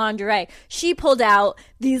have lingerie. She pulled out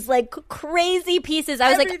these like crazy pieces. I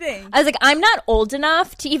was like, I'm not old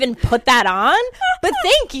enough to even put that on, but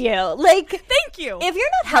thank you. Like, thank you. If you're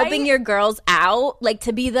not helping your girls out, like,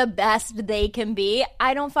 to be the best they can be,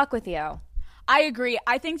 I don't fuck with you. I agree.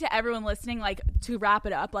 I think to everyone listening, like, to wrap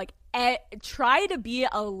it up, like, try to be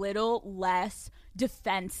a little less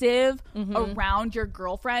defensive around your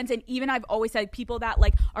girlfriends. And even I've always said, people that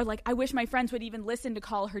like are like, I wish my friends would even listen to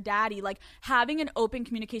Call Her Daddy, like having an open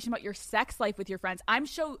communication about your sex life with your friends. I'm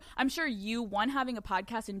sure you, one, having a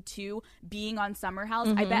podcast, and two, being on Summer House,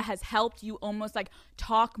 I bet has helped you almost like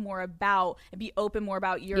talk more about and be open more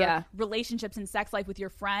about your relationships and sex life with your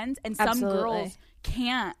friends. And some girls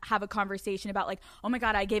can't have a conversation about like, oh my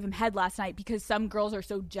God, I gave him head last night, because some girls are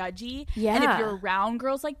so judgy. And if you're around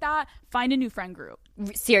girls like that, find a new friend group.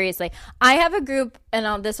 Seriously. I have a group,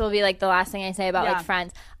 and this will be like the last thing I say about like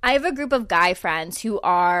friends. I have a group of guy friends who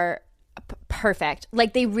are perfect.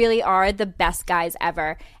 Like they really are the best guys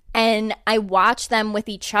ever. And I watch them with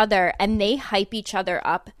each other, and they hype each other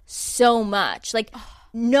up so much. Like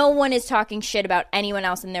no one is talking shit about anyone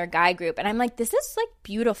else in their guy group. And I'm like, this is like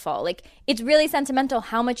beautiful. Like it's really sentimental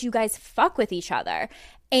how much you guys fuck with each other.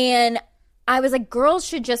 And I was like, girls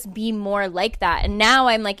should just be more like that. And now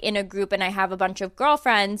I'm like in a group, and I have a bunch of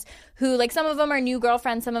girlfriends who, like, some of them are new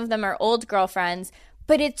girlfriends, some of them are old girlfriends.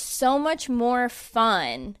 But it's so much more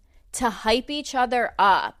fun to hype each other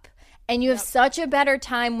up. And you have such a better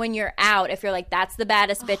time when you're out if you're like, that's the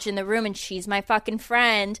baddest bitch in the room and she's my fucking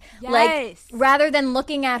friend. Like, rather than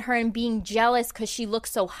looking at her and being jealous because she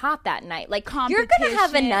looks so hot that night. Like, you're going to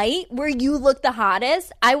have a night where you look the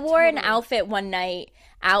hottest. I wore an outfit one night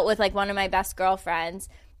out with, like, one of my best girlfriends.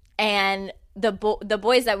 And the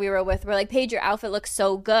boys that we were with were like, Paige, your outfit looks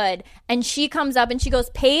so good. And she comes up and she goes,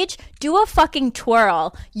 Paige, do a fucking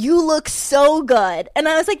twirl. You look so good. And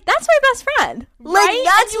I was like, that's my best friend. Like,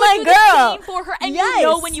 that's my girl. Same for her. And you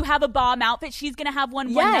know when you have a bomb outfit, she's going to have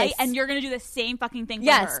one night, and you're going to do the same fucking thing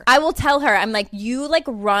for her. I will tell her. I'm like, you, like,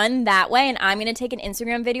 run that way, and I'm going to take an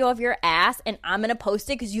Instagram video of your ass, and I'm going to post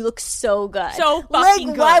it because you look so good. So fucking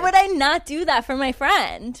good. Why would I not do that for my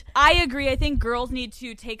friend? I agree. I think girls need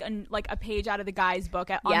to take a page out of the guy's book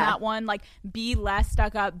on that one. Like, be less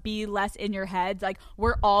stuck up, be less in your heads. Like,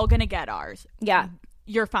 we're all going to get ours. Yeah.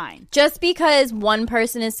 You're fine. Just because one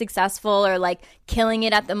person is successful or like killing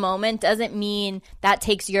it at the moment doesn't mean that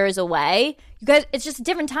takes yours away. You guys, it's just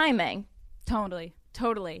different timing. Totally.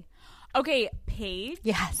 Okay, Paige.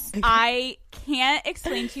 Yes. I can't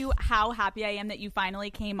explain to you how happy I am that you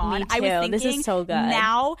finally came on. Me too. I was thinking, this is so good.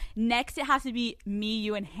 Now, next it has to be me,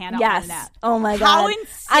 you, and Hannah on the net. Oh my God. How insane.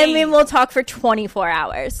 I mean, we'll talk for 24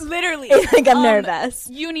 hours. Literally. Like, I'm nervous.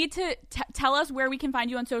 You need to tell us where we can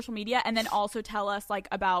find you on social media, and then also tell us like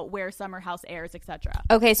about where Summer House airs, etc.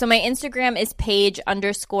 Okay, so my Instagram is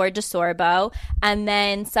Paige_DeSorbo, and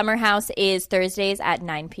then Summer House is Thursdays at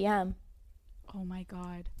 9 p.m. Oh my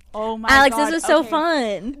God. Oh my Alex, God. this was so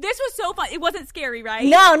fun. This was so fun. It wasn't scary, right?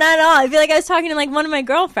 No, not at all. I feel like I was talking to like one of my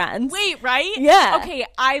girlfriends. Wait, right? Yeah. Okay,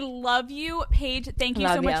 I love you, Paige. Thank you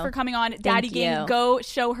so much for coming on. Daddy Gang, go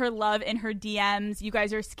show her love in her DMs. You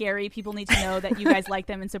guys are scary. People need to know that you guys like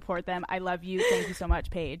them and support them. I love you. Thank you so much,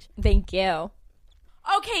 Paige. Thank you.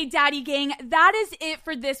 Okay, Daddy Gang, that is it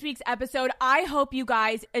for this week's episode. I hope you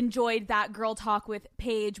guys enjoyed that girl talk with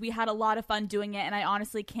Paige. We had a lot of fun doing it, and I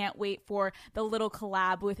honestly can't wait for the little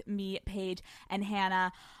collab with me, Paige, and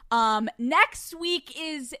Hannah. Next week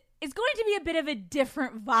is going to be a bit of a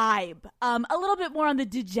different vibe. A little bit more on the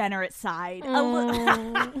degenerate side. A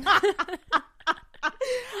little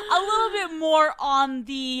bit more on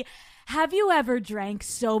the... Have you ever drank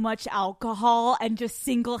so much alcohol and just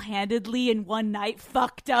single-handedly in one night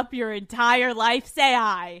fucked up your entire life? Say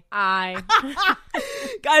aye. Aye.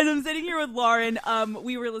 Guys, I'm sitting here with Lauren.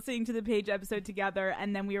 We were listening to the Paige episode together,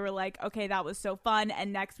 and then we were like, okay, that was so fun,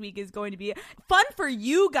 and next week is going to be fun for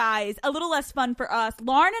you guys, a little less fun for us.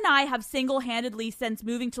 Lauren and I have single-handedly, since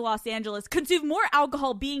moving to Los Angeles, consumed more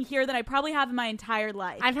alcohol being here than I probably have in my entire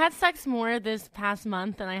life. I've had sex more this past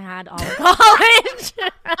month than I had all of college.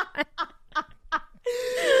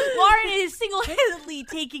 Lauren is single-handedly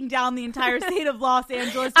taking down the entire state of Los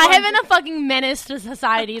Angeles. I have been a fucking menace to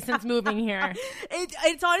society since moving here.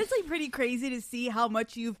 It's honestly pretty crazy to see how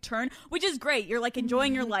much you've turned, which is great. You're like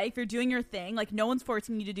enjoying your life. You're doing your thing. Like no one's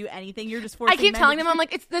forcing you to do anything. You're just forcing. I keep telling them, I'm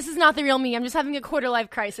like, this is not the real me. I'm just having a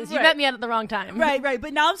quarter-life crisis. You met me at the wrong time. Right.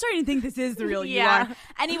 But now I'm starting to think this is the real you are.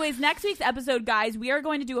 Anyways, next week's episode, guys, we are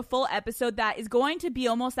going to do a full episode that is going to be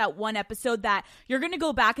almost that one episode that you're going to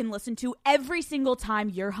go back and listen to every single time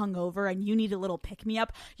you're hungover and you need a little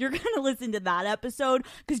pick-me-up. You're going to listen to that episode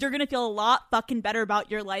because you're going to feel a lot fucking better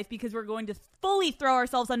about your life, because we're going to fully throw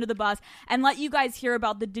ourselves under the bus and let you guys hear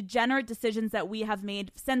about the degenerate decisions that we have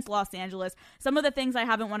made since Los Angeles. Some of the things I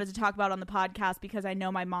haven't wanted to talk about on the podcast because I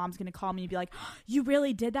know my mom's going to call me and be like, you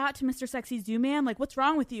really did that to Mr. Sexy Zoo Man? Like, what's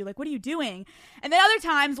wrong with you? Like, what are you doing? And then other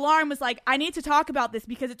times, Lauren was like, I need to talk about this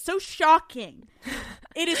because it's so shocking.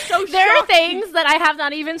 It is so There are shocking. things that I have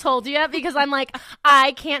not even told you yet because I'm like,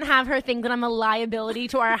 I can't have her think that I'm a liability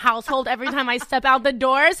to our household every time I step out the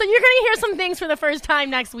door. So you're going to hear some things for the first time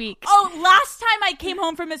next week. Oh, last time I came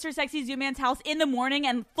home from Mr. Sexy Zoo Man's house in the morning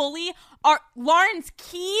and fully Lauren's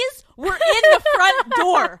keys were in the front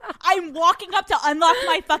door. I'm walking up to unlock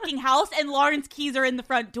my fucking house and Lauren's keys are in the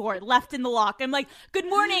front door, left in the lock. I'm like, good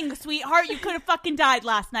morning, sweetheart. You could have fucking died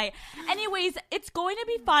last night. Anyways, it's going to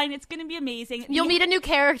be fine. It's going to be amazing. You'll meet a new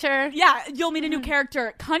character. Yeah, you'll meet a new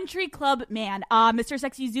character. Country Club Man. Mr.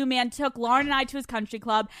 Sexy Zoo Man took Lauren and I to his country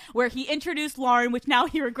club where he introduced Lauren, which now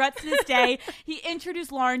he regrets to this day. He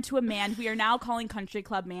introduced Lauren to a man we are now calling Country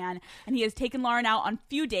Club Man, and he has taken Lauren out on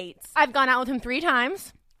few dates. I've gone out with him 3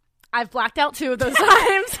 times. I've blacked out 2 of those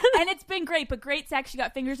times. And it's been great, but great sex. She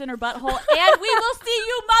got fingers in her butthole, and we will see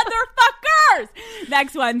you motherfuckers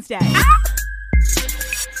next Wednesday.